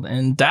Oswald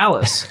in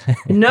Dallas?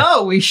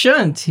 No, we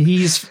shouldn't.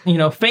 He's,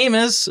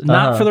 famous,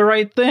 not for the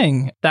right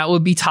thing. That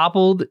would be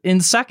toppled in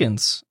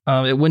seconds.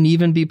 It wouldn't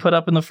even be put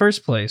up in the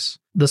first place.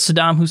 The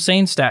Saddam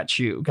Hussein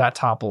statue got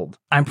toppled.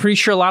 I'm pretty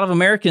sure a lot of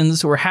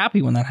Americans were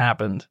happy when that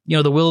happened.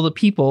 The will of the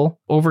people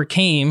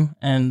overcame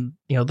and,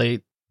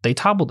 they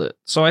toppled it.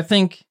 So I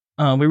think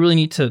we really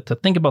need to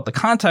think about the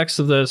context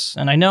of this.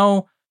 And I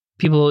know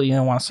people,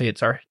 want to say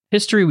it's our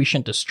history. We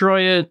shouldn't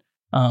destroy it.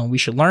 We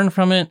should learn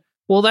from it.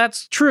 Well,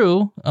 that's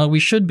true. We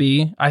should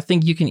be. I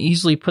think you can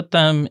easily put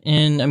them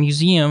in a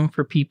museum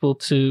for people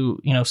to,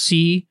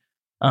 see.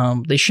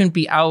 They shouldn't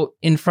be out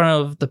in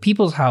front of the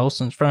people's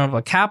house, in front of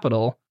a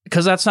capitol,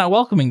 because that's not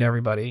welcoming to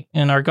everybody.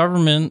 And our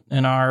government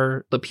and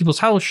the people's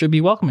house should be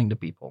welcoming to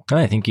people.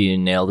 I think you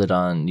nailed the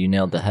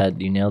nail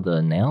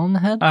on the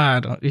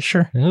head. You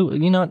sure?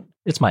 You know,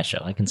 it's my show.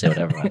 I can say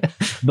whatever I want.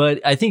 But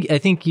I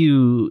think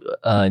you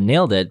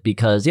nailed it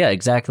because, yeah,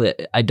 exactly.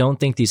 I don't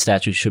think these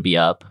statues should be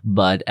up,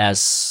 but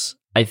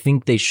I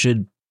think they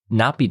should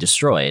not be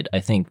destroyed.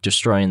 I think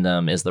destroying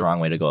them is the wrong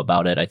way to go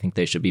about it. I think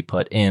they should be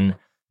put in,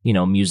 you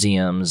know,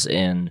 museums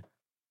in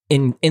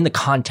the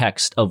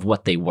context of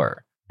what they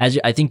were. As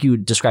I think you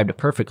described it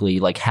perfectly,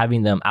 like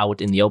having them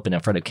out in the open in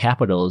front of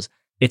capitals,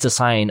 it's a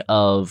sign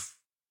of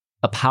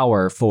a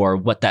power for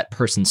what that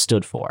person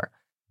stood for.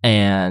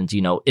 And,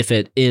 you know, if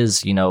it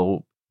is, you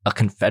know, a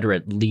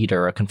Confederate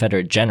leader, a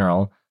Confederate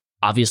general,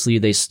 obviously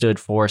they stood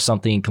for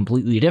something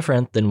completely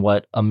different than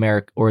what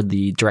America or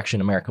the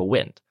direction America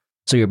went.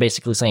 So you're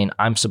basically saying,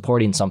 I'm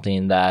supporting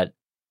something that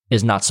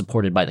is not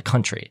supported by the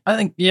country. I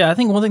think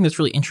one thing that's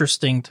really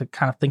interesting to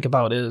kind of think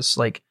about is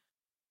like,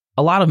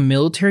 a lot of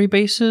military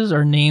bases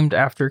are named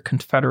after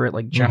Confederate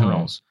like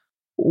generals.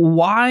 Mm-hmm.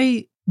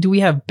 Why do we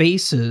have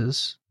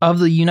bases of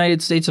the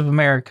United States of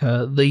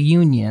America, the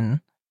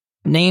Union,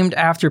 named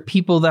after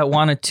people that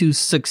wanted to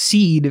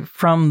succeed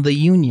from the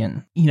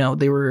Union? You know,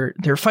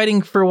 they're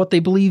fighting for what they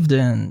believed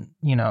in.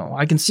 You know,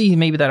 I can see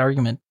maybe that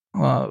argument.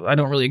 I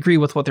don't really agree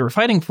with what they were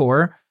fighting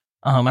for.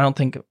 I don't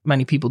think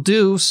many people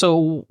do.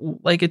 So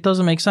like, it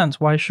doesn't make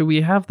sense. Why should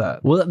we have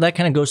that? Well, that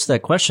kind of goes to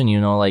that question,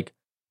 you know, like,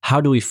 how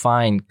do we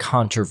find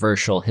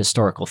controversial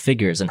historical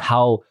figures and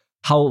how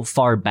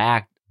far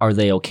back are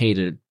they okay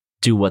to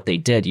do what they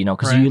did? You know,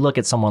 because you look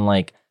at someone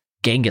like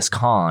Genghis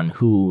Khan,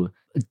 who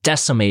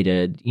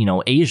decimated, you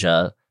know,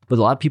 Asia, but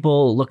a lot of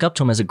people look up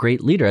to him as a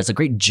great leader, as a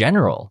great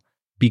general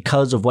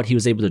because of what he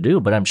was able to do.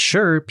 But I'm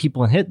sure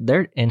people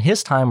in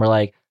his time were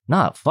like,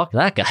 nah, fuck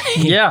that guy.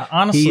 Yeah,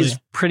 honestly. He's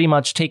pretty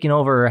much taken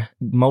over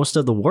most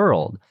of the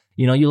world.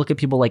 You know, you look at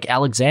people like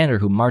Alexander,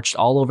 who marched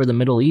all over the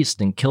Middle East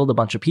and killed a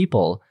bunch of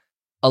people.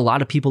 A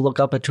lot of people look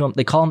up to him.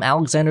 They call him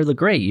Alexander the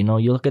Great. You know,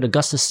 you look at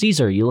Augustus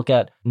Caesar, you look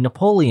at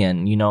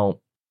Napoleon. You know,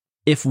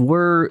 if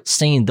we're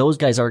saying those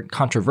guys aren't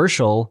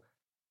controversial,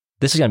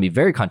 this is going to be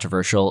very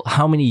controversial.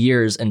 How many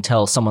years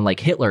until someone like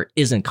Hitler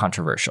isn't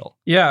controversial?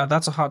 Yeah,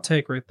 that's a hot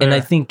take right there. And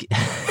I think,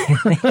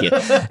 thank you.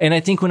 And I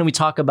think when we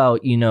talk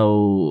about, you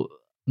know,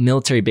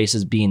 military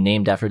bases being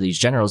named after these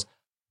generals,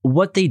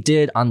 what they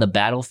did on the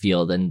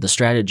battlefield and the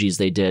strategies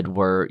they did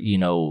were, you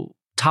know,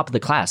 top of the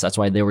class. That's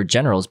why they were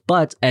generals.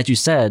 But as you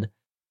said,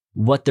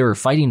 what they were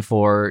fighting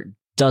for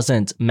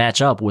doesn't match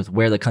up with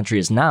where the country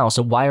is now.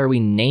 So why are we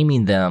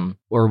naming them,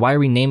 or why are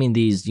we naming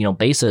these, you know,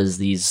 bases,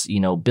 these, you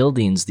know,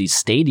 buildings, these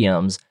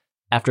stadiums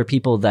after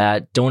people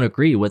that don't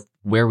agree with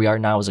where we are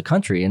now as a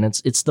country? And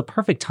it's the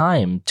perfect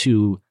time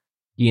to,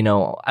 you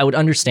know, I would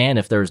understand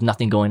if there's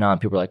nothing going on.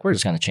 People are like, we're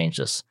just going to change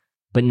this.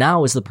 But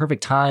now is the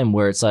perfect time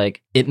where it's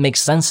like, it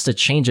makes sense to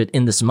change it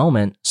in this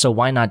moment. So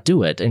why not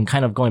do it? And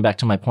kind of going back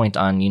to my point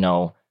on, you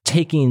know,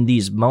 taking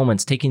these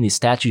moments, taking these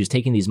statues,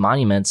 taking these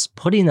monuments,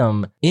 putting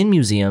them in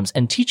museums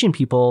and teaching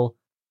people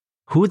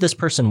who this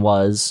person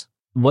was,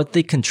 what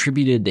they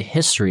contributed to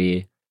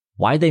history,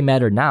 why they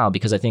matter now.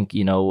 Because I think,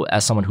 you know,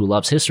 as someone who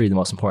loves history, the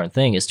most important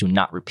thing is to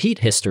not repeat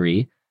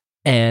history.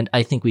 And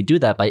I think we do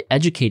that by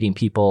educating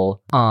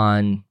people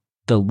on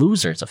the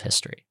losers of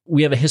history.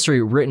 We have a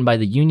history written by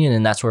the Union,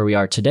 and that's where we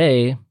are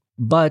today.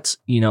 But,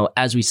 you know,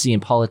 as we see in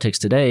politics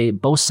today,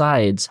 both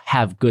sides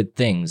have good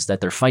things that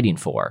they're fighting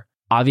for.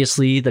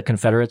 Obviously, the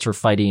Confederates were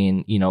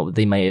fighting, you know,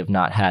 they may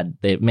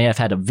have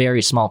had a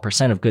very small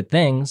percent of good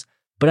things,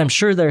 but I'm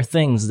sure there are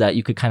things that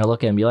you could kind of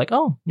look at and be like,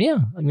 oh, yeah,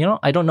 you know,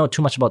 I don't know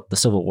too much about the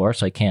Civil War,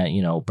 so I can't,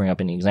 you know, bring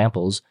up any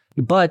examples.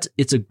 But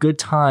it's a good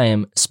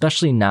time,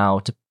 especially now,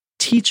 to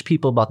teach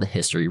people about the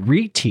history,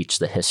 reteach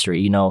the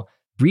history, you know,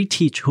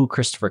 reteach who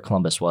Christopher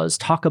Columbus was,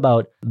 talk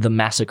about the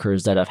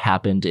massacres that have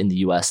happened in the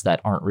US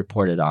that aren't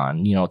reported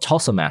on, you know,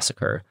 Tulsa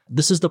Massacre.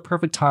 This is the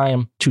perfect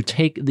time to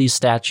take these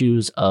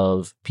statues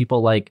of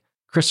people like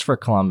Christopher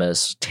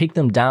Columbus, take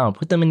them down,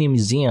 put them in a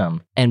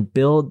museum, and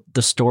build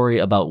the story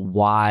about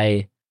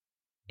why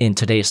in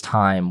today's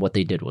time what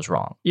they did was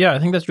wrong. Yeah, I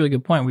think that's a really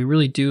good point. We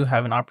really do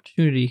have an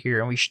opportunity here,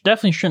 and we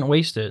definitely shouldn't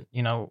waste it.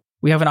 You know,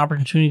 we have an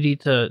opportunity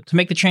to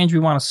make the change we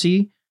want to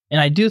see. And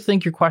I do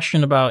think your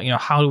question about, you know,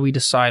 how do we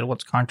decide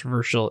what's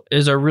controversial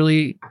is a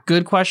really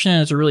good question.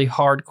 And it's a really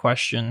hard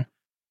question.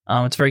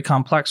 It's a very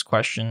complex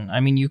question.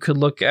 I mean, you could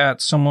look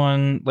at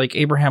someone like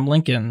Abraham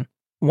Lincoln.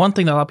 One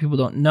thing that a lot of people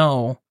don't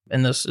know,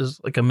 and this is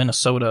like a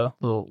Minnesota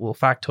little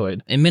factoid.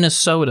 In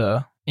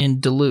Minnesota, in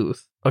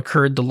Duluth,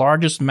 occurred the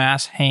largest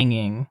mass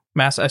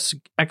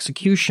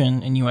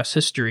execution in U.S.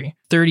 history.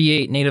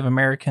 38 Native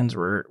Americans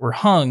were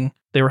hung.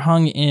 They were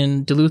hung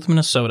in Duluth,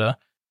 Minnesota.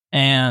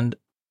 And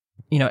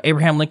you know,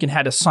 Abraham Lincoln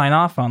had to sign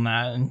off on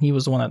that, and he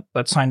was the one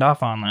that signed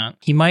off on that.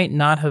 He might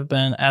not have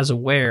been as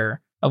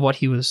aware of what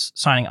he was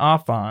signing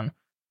off on,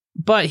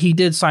 but he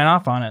did sign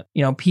off on it.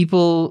 You know,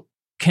 people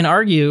can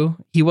argue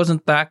he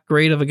wasn't that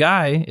great of a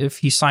guy if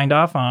he signed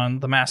off on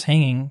the mass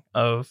hanging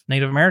of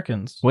Native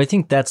Americans. Well, I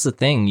think that's the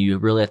thing you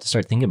really have to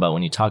start thinking about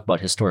when you talk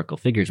about historical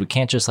figures. We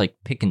can't just like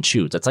pick and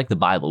choose. That's like the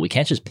Bible. We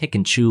can't just pick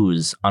and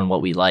choose on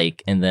what we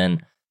like and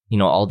then,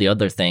 all the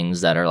other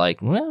things that are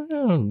like, well,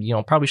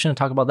 probably shouldn't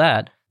talk about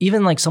that.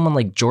 Even like someone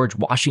like George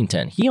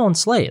Washington, he owned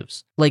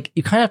slaves. Like,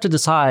 you kind of have to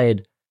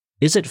decide,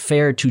 is it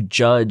fair to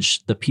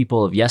judge the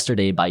people of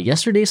yesterday by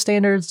yesterday's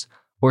standards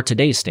or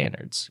today's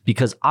standards?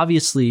 Because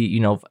obviously,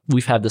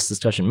 we've had this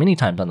discussion many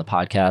times on the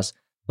podcast,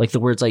 like the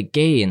words like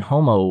gay and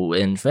homo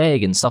and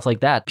fag and stuff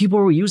like that. People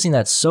were using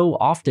that so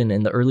often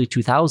in the early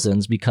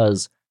 2000s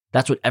because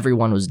that's what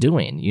everyone was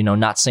doing,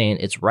 not saying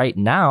it's right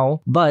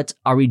now, but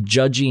are we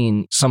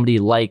judging somebody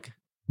like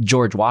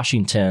George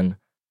Washington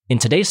in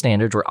today's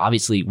standards where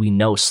obviously we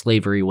know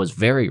slavery was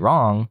very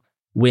wrong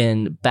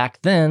when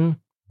back then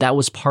that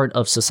was part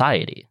of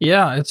society?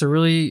 Yeah, it's a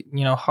really,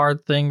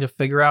 hard thing to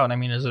figure out. I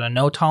mean, is it a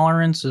no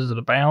tolerance? Is it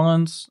a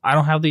balance? I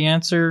don't have the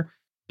answer.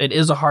 It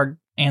is a hard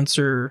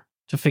answer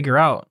to figure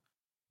out.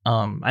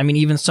 I mean,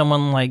 even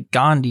someone like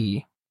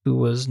Gandhi, who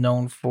was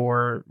known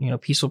for,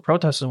 peaceful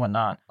protests and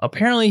whatnot,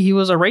 apparently he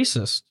was a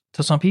racist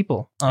to some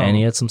people. And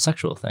he had some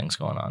sexual things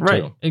going on,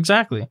 right, too.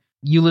 Exactly.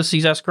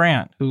 Ulysses S.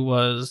 Grant, who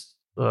was,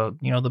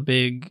 the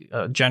big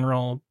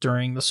general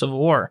during the Civil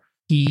War,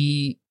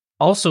 he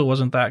also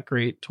wasn't that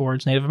great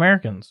towards Native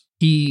Americans.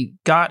 He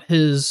got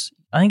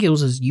I think it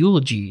was his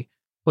eulogy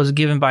was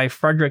given by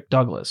Frederick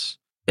Douglass.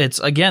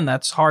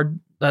 That's hard.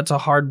 That's a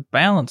hard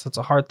balance. That's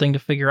a hard thing to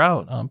figure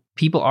out.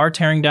 People are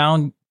tearing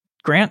down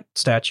Grant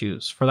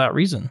statues for that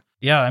reason.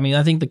 Yeah, I mean,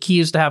 I think the key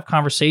is to have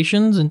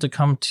conversations and to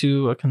come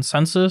to a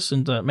consensus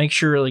and to make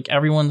sure like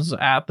everyone's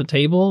at the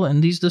table in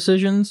these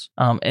decisions,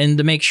 and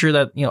to make sure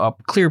that a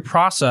clear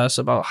process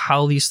about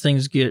how these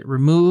things get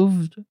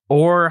removed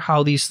or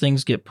how these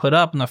things get put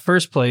up in the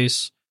first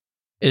place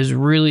is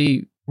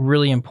really,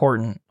 really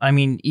important. I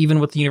mean, even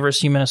with the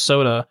University of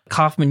Minnesota,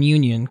 Kaufman,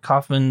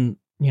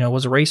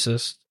 was a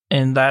racist,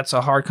 and that's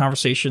a hard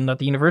conversation that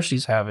the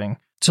university's having.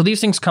 So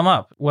these things come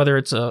up, whether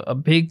it's a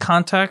big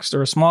context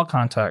or a small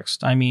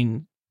context. I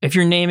mean, if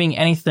you're naming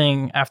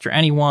anything after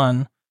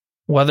anyone,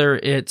 whether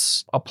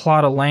it's a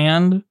plot of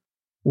land,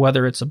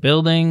 whether it's a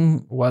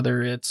building,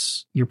 whether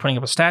it's you're putting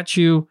up a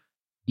statue,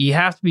 you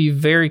have to be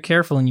very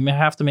careful and you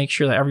have to make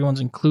sure that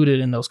everyone's included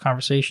in those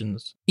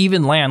conversations.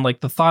 Even land, like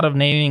the thought of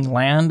naming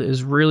land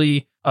is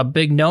really a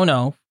big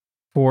no-no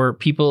for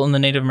people in the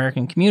Native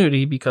American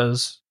community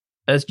because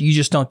you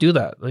just don't do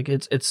that. Like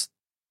it's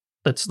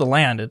the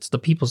land. It's the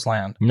people's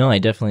land. No,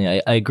 I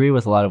agree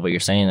with a lot of what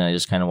you're saying. I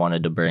just kind of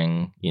wanted to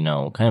bring,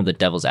 kind of the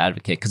devil's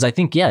advocate. Because I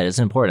think, it's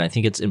important. I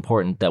think it's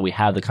important that we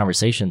have the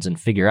conversations and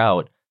figure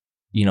out,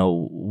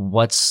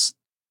 what's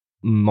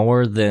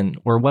more than,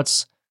 or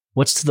what's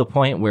to the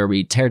point where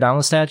we tear down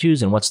the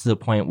statues and what's to the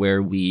point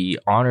where we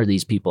honor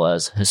these people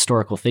as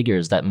historical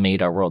figures that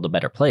made our world a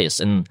better place.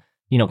 And,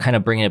 kind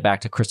of bringing it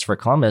back to Christopher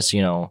Columbus,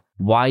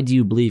 why do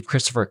you believe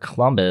Christopher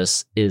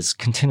Columbus is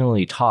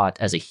continually taught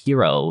as a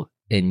hero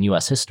in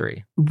U.S.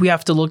 history? We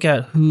have to look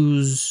at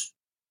who's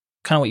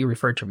kind of what you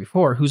referred to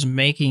before, who's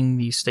making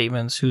these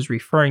statements, who's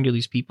referring to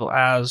these people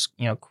as,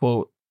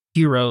 quote,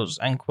 heroes,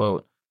 end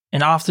quote.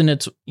 And often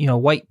it's,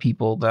 white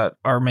people that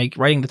are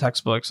writing the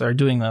textbooks that are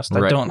doing this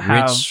that don't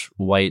have rich,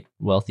 white,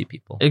 wealthy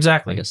people.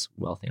 Exactly. I guess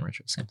wealthy and rich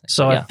are the same thing.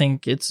 So I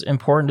think it's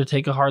important to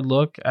take a hard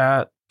look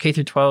at K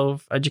through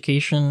 12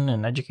 education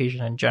and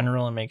education in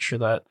general and make sure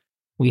that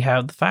we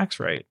have the facts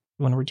right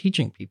when we're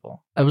teaching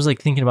people. I was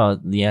like thinking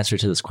about the answer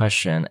to this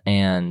question,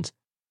 and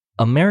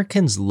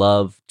Americans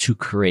love to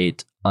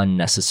create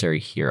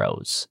unnecessary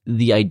heroes.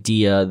 The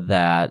idea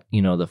that,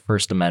 the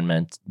First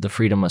Amendment, the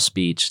freedom of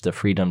speech, the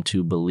freedom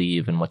to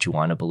believe in what you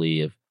want to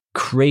believe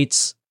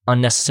creates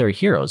unnecessary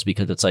heroes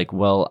because it's like,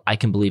 well, I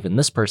can believe in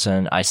this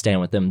person. I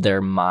stand with them.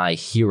 They're my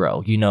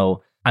hero.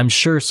 I'm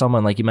sure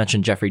someone, like you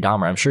mentioned, Jeffrey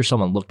Dahmer, I'm sure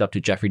someone looked up to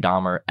Jeffrey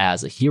Dahmer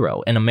as a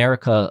hero, and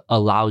America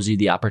allows you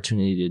the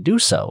opportunity to do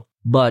so.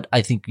 But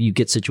I think you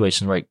get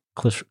situations like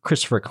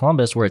Christopher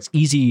Columbus where it's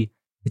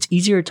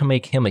easier to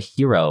make him a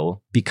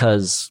hero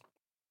because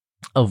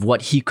of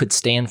what he could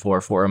stand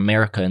for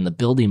America and the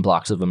building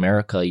blocks of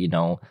America,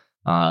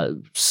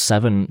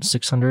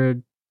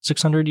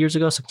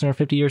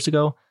 650 years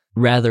ago,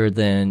 rather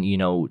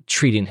than,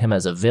 treating him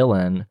as a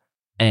villain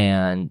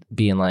and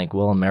being like,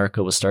 well,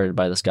 America was started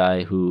by this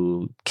guy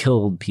who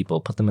killed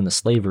people, put them into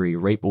slavery,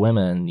 raped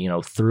women,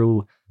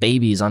 threw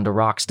babies onto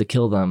rocks to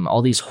kill them,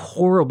 all these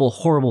horrible,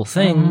 horrible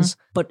things.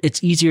 Mm-hmm. But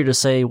it's easier to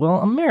say,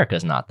 well,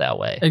 America's not that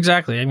way.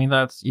 Exactly. I mean,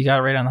 you got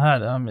it right on the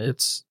head.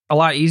 It's a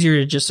lot easier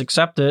to just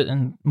accept it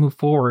and move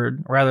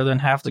forward rather than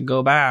have to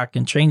go back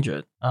and change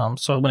it.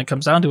 So when it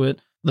comes down to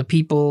it, the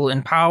people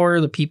in power,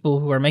 the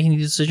people who are making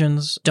these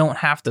decisions don't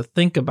have to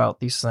think about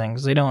these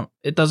things.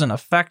 It doesn't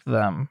affect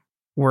them.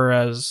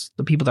 Whereas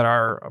the people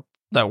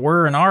that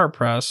were and are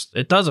oppressed,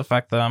 it does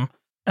affect them.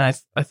 And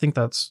I think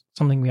that's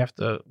something we have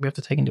to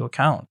take into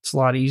account. It's a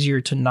lot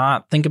easier to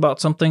not think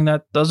about something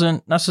that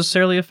doesn't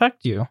necessarily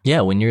affect you.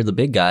 Yeah, when you're the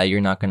big guy,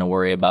 you're not going to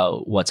worry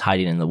about what's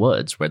hiding in the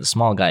woods where the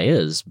small guy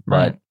is. But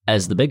Right.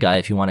 as the big guy,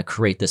 if you want to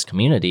create this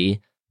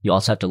community, you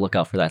also have to look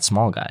out for that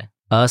small guy.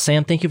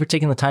 Sam, thank you for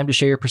taking the time to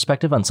share your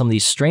perspective on some of the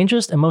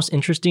strangest and most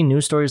interesting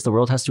news stories the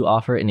world has to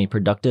offer in a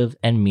productive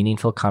and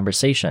meaningful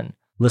conversation.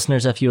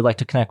 Listeners, if you would like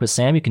to connect with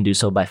Sam, you can do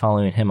so by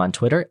following him on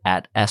Twitter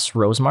at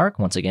 @srosemark.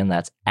 Once again,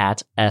 that's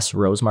at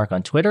 @srosemark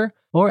on Twitter.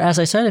 Or as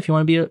I said, if you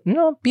want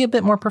to be a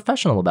bit more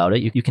professional about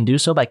it, you can do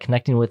so by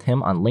connecting with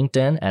him on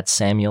LinkedIn at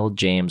Samuel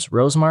James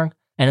Rosemark.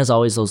 And as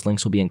always, those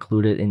links will be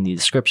included in the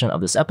description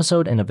of this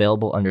episode and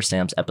available under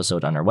Sam's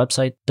episode on our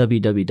website,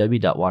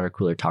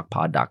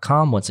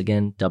 www.watercoolertalkpod.com. Once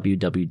again,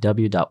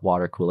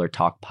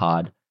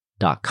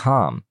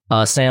 www.watercoolertalkpod.com.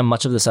 Sam,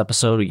 much of this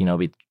episode,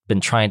 we've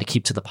been trying to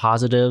keep to the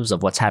positives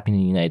of what's happening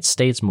in the United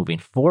States moving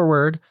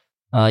forward.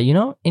 In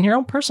your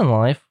own personal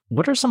life,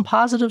 what are some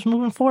positives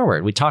moving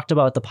forward? We talked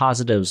about the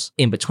positives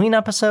in between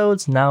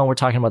episodes. Now we're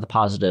talking about the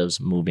positives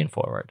moving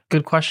forward.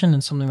 Good question,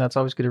 and something that's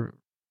always good to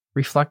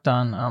reflect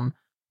on.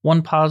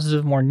 One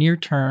positive, more near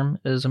term,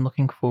 is I'm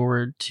looking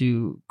forward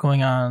to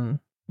going on,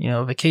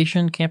 a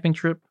vacation camping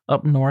trip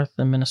up north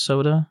in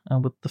Minnesota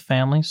with the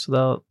family.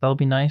 So that'll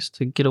be nice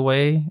to get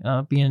away,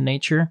 be in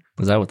nature.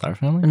 Is that with our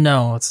family?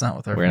 No, it's not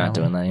with our family. We're not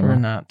doing that anymore? We're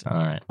not. All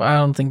right. Well, I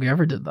don't think we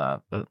ever did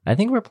that, but I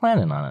think we're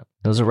planning on it.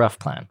 It was a rough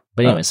plan.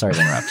 But anyway, sorry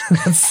to interrupt.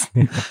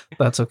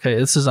 That's okay.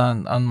 This is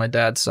on my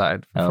dad's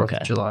side for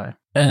 4th of July.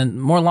 And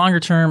more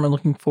longer term, I'm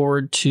looking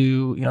forward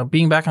to,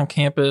 being back on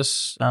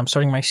campus,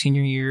 starting my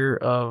senior year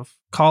of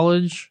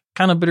college.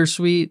 Kind of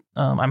bittersweet.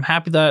 I'm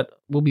happy that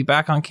we'll be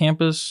back on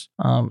campus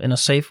in a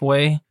safe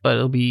way, but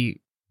it'll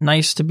be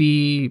nice to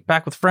be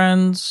back with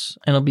friends,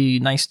 and it'll be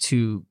nice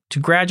to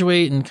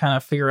graduate and kind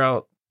of figure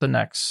out the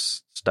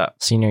next step.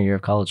 Senior year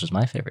of college was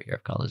my favorite year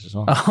of college as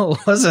well. Oh,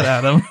 was it,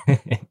 Adam?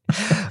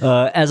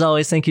 As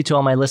always, thank you to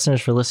all my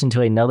listeners for listening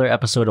to another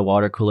episode of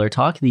Water Cooler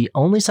Talk, the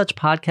only such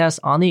podcast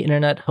on the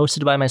internet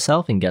hosted by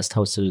myself and guest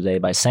hosted today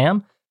by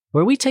Sam,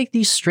 where we take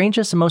the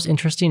strangest and most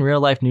interesting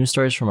real-life news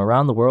stories from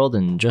around the world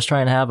and just try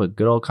and have a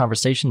good old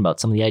conversation about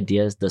some of the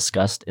ideas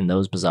discussed in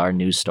those bizarre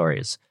news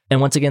stories.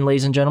 And once again,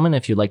 ladies and gentlemen,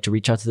 if you'd like to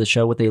reach out to the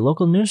show with a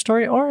local news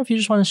story, or if you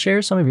just want to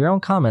share some of your own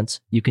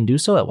comments, you can do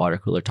so at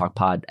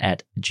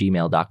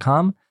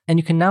watercoolertalkpod@gmail.com. And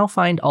you can now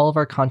find all of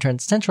our content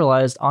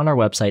centralized on our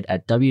website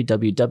at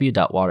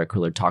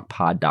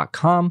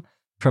www.watercoolertalkpod.com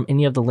from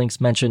any of the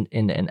links mentioned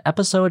in an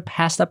episode,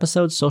 past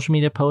episodes, social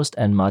media posts,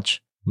 and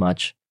much,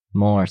 much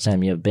more.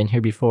 Sam, you have been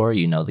here before.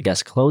 The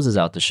guest closes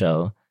out the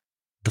show.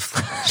 The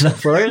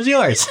floor is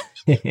yours.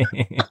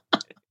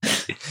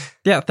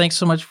 Yeah, thanks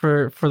so much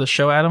for the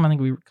show, Adam. I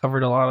think we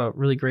covered a lot of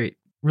really great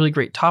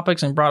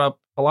topics and brought up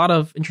a lot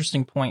of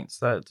interesting points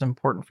that's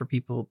important for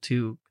people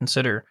to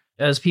consider.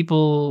 As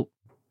people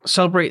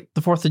celebrate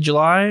the 4th of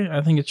July,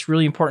 I think it's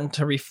really important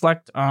to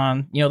reflect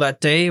on, that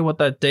day, what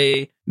that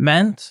day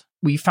meant.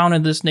 We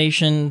founded this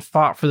nation,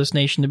 fought for this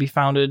nation to be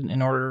founded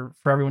in order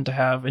for everyone to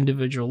have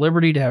individual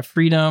liberty, to have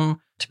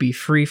freedom, to be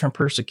free from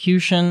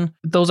persecution.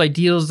 Those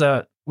ideals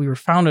that we were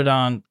founded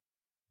on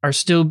are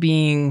still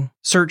being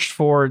searched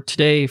for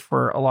today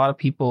for a lot of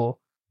people,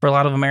 for a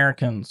lot of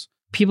Americans.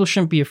 People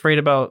shouldn't be afraid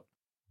about,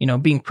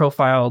 being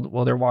profiled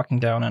while they're walking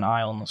down an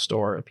aisle in the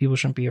store. People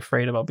shouldn't be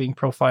afraid about being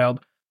profiled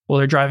while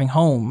they're driving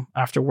home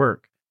after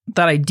work.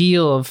 That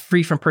ideal of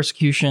free from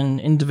persecution,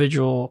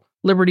 individual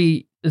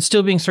liberty, is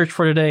still being searched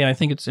for today. And I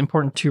think it's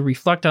important to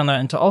reflect on that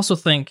and to also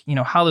think,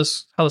 how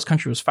this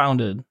country was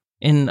founded.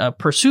 In a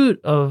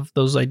pursuit of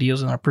those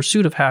ideals and a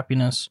pursuit of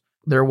happiness,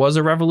 there was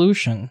a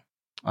revolution.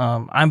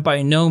 I'm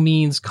by no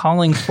means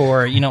calling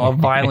for, a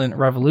violent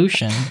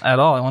revolution at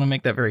all. I want to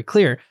make that very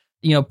clear.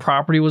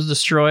 Property was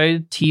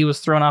destroyed. Tea was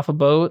thrown off a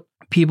boat.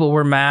 People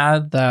were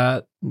mad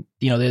that,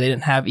 they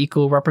didn't have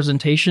equal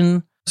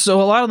representation.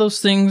 So a lot of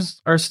those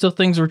things are still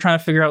things we're trying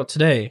to figure out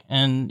today.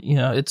 And,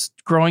 it's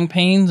growing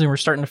pains and we're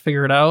starting to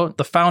figure it out.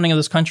 The founding of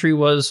this country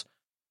was,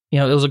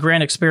 it was a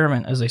grand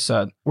experiment, as they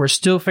said. We're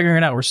still figuring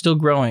it out. We're still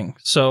growing.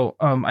 So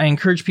I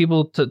encourage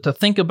people to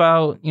think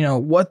about,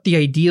 what the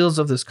ideals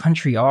of this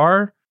country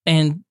are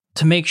and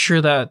to make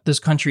sure that this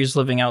country is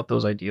living out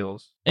those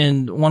ideals.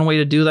 And one way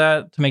to do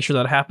that, to make sure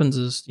that happens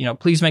is,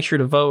 please make sure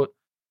to vote.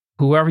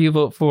 Whoever you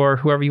vote for,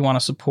 whoever you want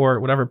to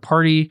support, whatever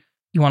party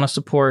you want to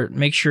support,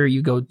 make sure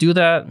you go do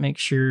that. Make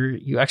sure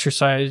you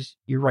exercise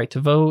your right to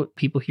vote.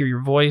 People hear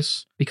your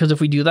voice. Because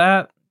if we do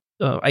that,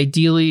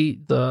 ideally,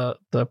 the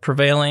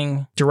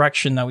prevailing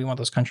direction that we want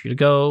this country to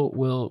go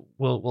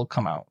will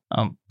come out.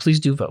 Please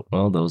do vote.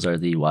 Well, those are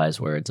the wise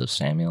words of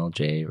Samuel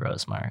J.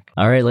 Rosemark.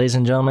 All right, ladies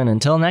and gentlemen,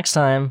 until next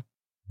time,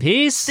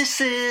 peace.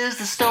 This is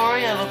the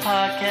story of a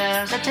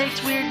podcast that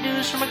takes weird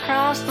news from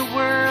across the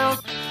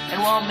world.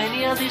 And while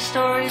many of these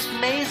stories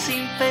may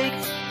seem fake,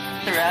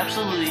 they're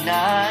absolutely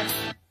not,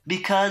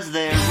 because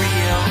they're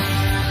real.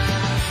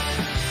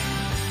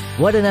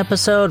 What an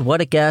episode,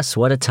 what a guest,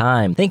 what a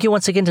time. Thank you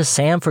once again to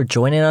Sam for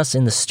joining us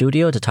in the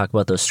studio to talk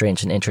about those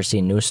strange and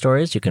interesting news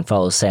stories. You can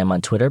follow Sam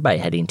on Twitter by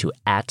heading to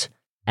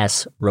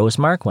S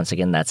Rosemark. Once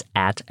again, that's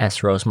at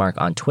S Rosemark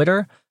on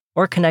Twitter,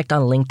 or connect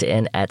on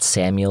LinkedIn at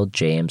Samuel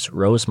James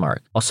Rosemark.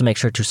 Also, make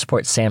sure to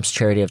support Sam's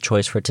charity of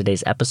choice for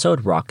today's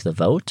episode, Rock the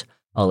Vote.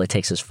 All it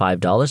takes is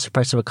 $5, the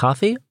price of a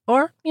coffee,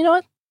 or, you know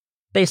what?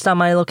 Based on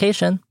my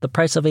location, the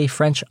price of a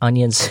French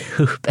onion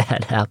soup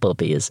at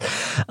Applebee's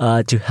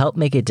to help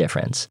make a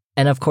difference.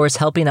 And of course,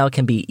 helping out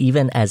can be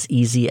even as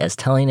easy as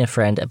telling a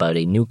friend about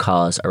a new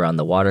cause around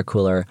the water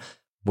cooler,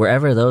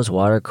 wherever those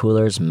water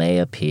coolers may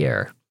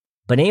appear.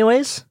 But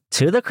anyways,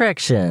 to the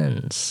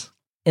corrections.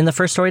 In the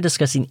first story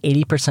discussing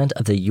 80%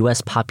 of the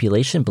U.S.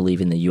 population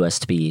believing the U.S.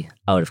 to be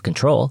out of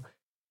control,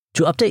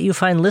 to update you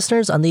fine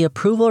listeners on the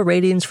approval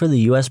ratings for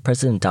the U.S.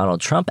 President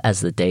Donald Trump as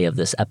the day of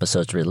this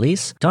episode's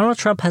release, Donald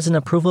Trump has an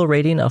approval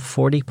rating of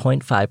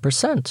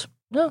 40.5%.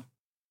 No.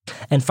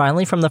 And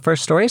finally, from the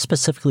first story,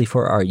 specifically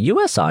for our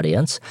U.S.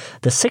 audience,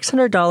 the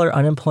 $600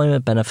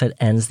 unemployment benefit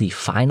ends the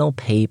final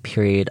pay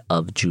period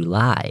of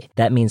July.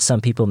 That means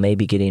some people may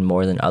be getting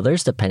more than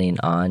others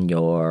depending on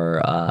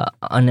your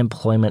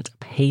unemployment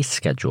pay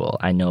schedule.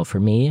 I know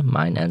for me,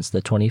 mine ends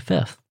the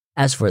 25th.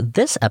 As for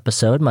this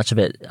episode, much of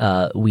it,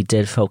 we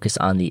did focus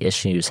on the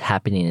issues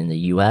happening in the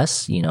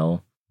U.S. You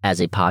know, as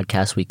a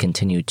podcast, we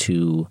continue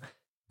to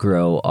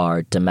grow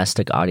our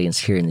domestic audience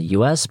here in the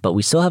U.S., but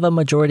we still have a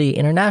majority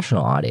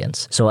international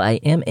audience. So I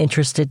am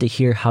interested to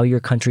hear how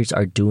your countries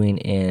are doing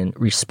in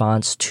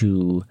response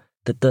to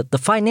the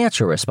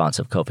financial response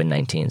of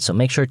COVID-19. So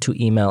make sure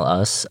to email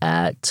us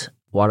at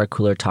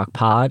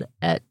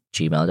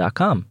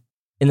watercoolertalkpod@gmail.com.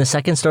 In the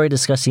second story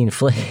discussing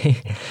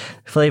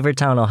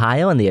Flavortown,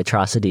 Ohio, and the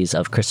atrocities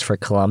of Christopher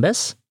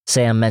Columbus,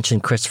 Sam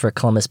mentioned Christopher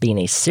Columbus being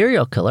a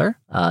serial killer.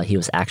 He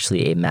was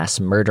actually a mass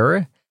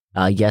murderer.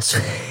 Yes,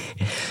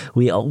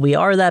 we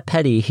are that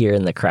petty here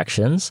in the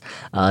corrections.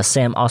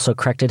 Sam also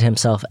corrected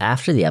himself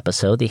after the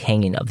episode. The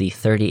hanging of the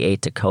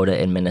 38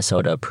 Dakota in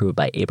Minnesota approved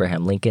by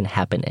Abraham Lincoln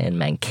happened in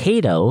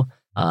Mankato,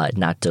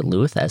 not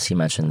Duluth, as he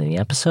mentioned in the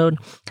episode.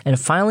 And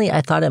finally,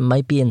 I thought it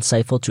might be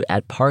insightful to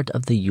add part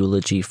of the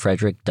eulogy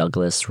Frederick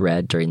Douglass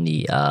read during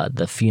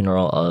the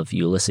funeral of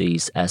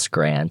Ulysses S.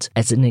 Grant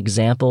as an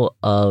example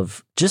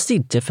of just the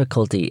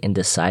difficulty in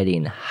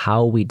deciding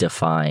how we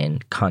define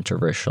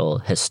controversial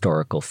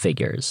historical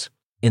figures.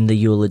 In the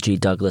eulogy,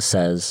 Douglass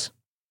says,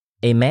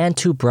 "A man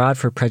too broad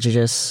for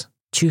prejudice,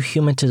 too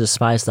human to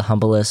despise the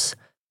humblest,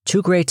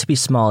 too great to be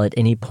small at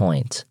any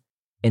point.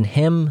 In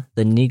him,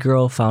 the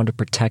Negro found a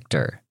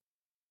protector,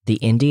 the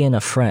Indian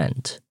a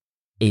friend,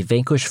 a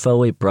vanquished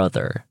foe a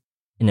brother,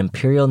 an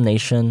imperial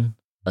nation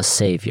a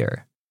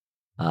savior."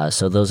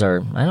 So those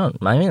are, I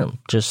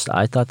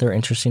thought they were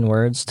interesting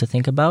words to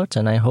think about,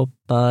 and I hope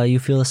you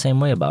feel the same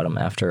way about them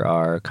after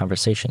our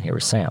conversation here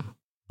with Sam.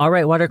 All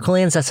right,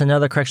 Watercoolians, that's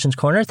another Corrections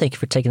Corner. Thank you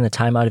for taking the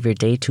time out of your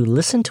day to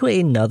listen to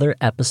another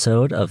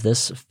episode of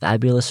this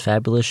fabulous,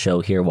 fabulous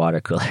show here, Water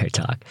Cooler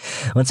Talk.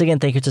 Once again,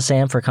 thank you to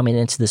Sam for coming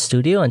into the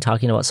studio and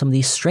talking about some of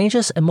the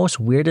strangest and most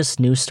weirdest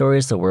news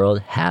stories the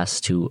world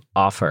has to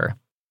offer.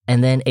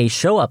 And then a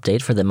show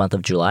update for the month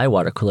of July.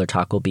 Water Cooler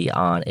Talk will be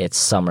on its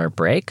summer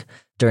break.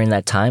 During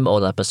that time,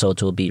 old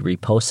episodes will be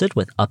reposted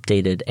with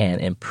updated and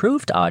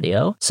improved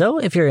audio. So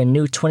if you're a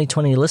new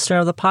 2020 listener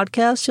of the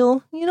podcast,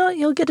 you'll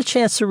get a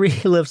chance to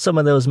relive some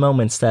of those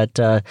moments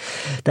that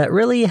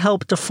really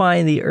helped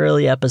define the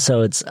early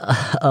episodes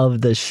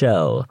of the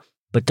show.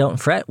 But don't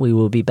fret, we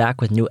will be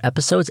back with new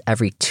episodes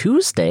every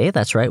Tuesday.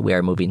 That's right, we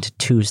are moving to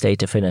Tuesday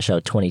to finish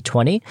out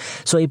 2020.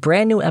 So a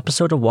brand new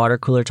episode of Water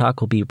Cooler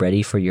Talk will be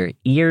ready for your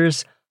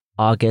ears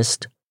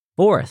August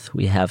 4th.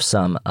 We have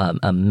some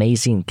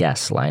amazing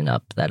guests lined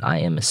up that I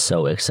am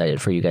so excited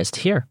for you guys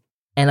to hear.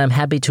 And I'm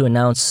happy to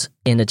announce,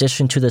 in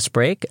addition to this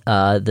break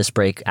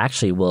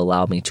actually will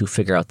allow me to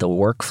figure out the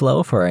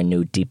workflow for our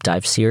new deep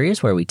dive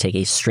series where we take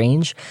a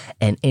strange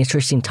and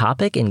interesting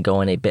topic and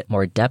go in a bit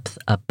more depth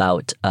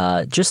about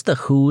just the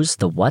who's,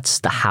 the what's,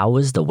 the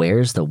how's, the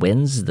where's, the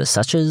when's, the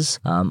such's,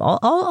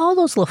 all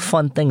those little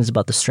fun things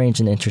about the strange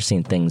and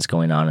interesting things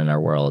going on in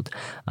our world.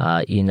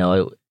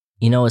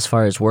 As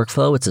far as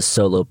workflow, it's a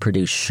solo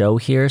produced show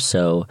here,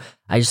 so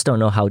I just don't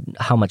know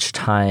how much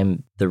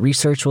time the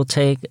research will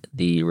take,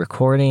 the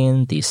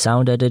recording, the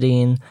sound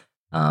editing,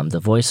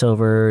 the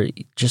voiceover,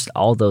 just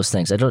all those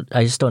things.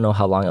 I just don't know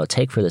how long it'll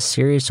take for this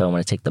series, so I'm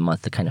going to take the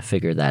month to kind of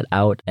figure that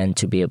out and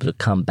to be able to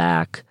come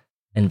back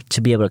in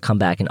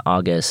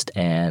August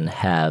and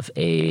have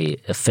a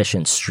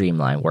efficient,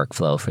 streamlined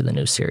workflow for the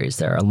new series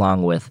there,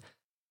 along with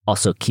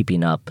also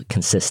keeping up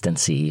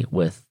consistency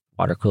with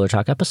Water Cooler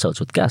Talk episodes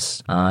with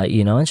guests,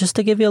 and just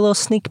to give you a little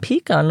sneak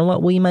peek on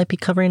what we might be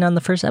covering on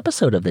the first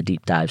episode of the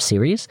Deep Dive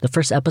series. The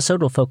first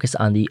episode will focus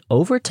on the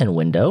Overton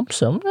window,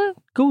 so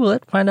Google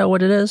it, find out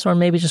what it is, or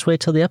maybe just wait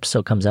till the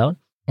episode comes out.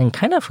 And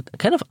kind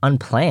of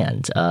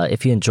unplanned,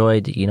 if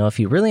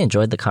you really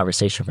enjoyed the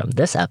conversation from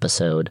this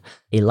episode,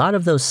 a lot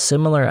of those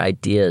similar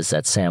ideas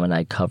that Sam and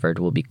I covered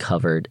will be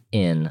covered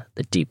in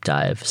the Deep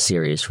Dive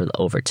series for the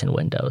Overton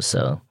window,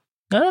 so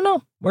I don't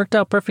know. Worked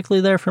out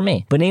perfectly there for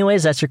me. But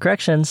anyways, that's your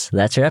corrections.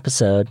 That's your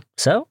episode.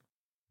 So,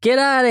 Get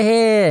out of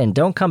here and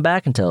don't come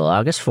back until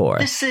August 4th.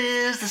 This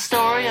is the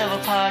story of a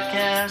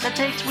podcast that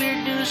takes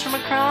weird news from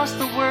across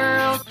the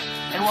world.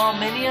 And while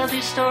many of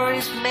these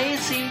stories may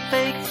seem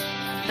fake,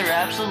 they're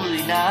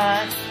absolutely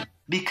not,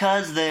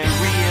 because they're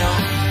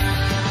real.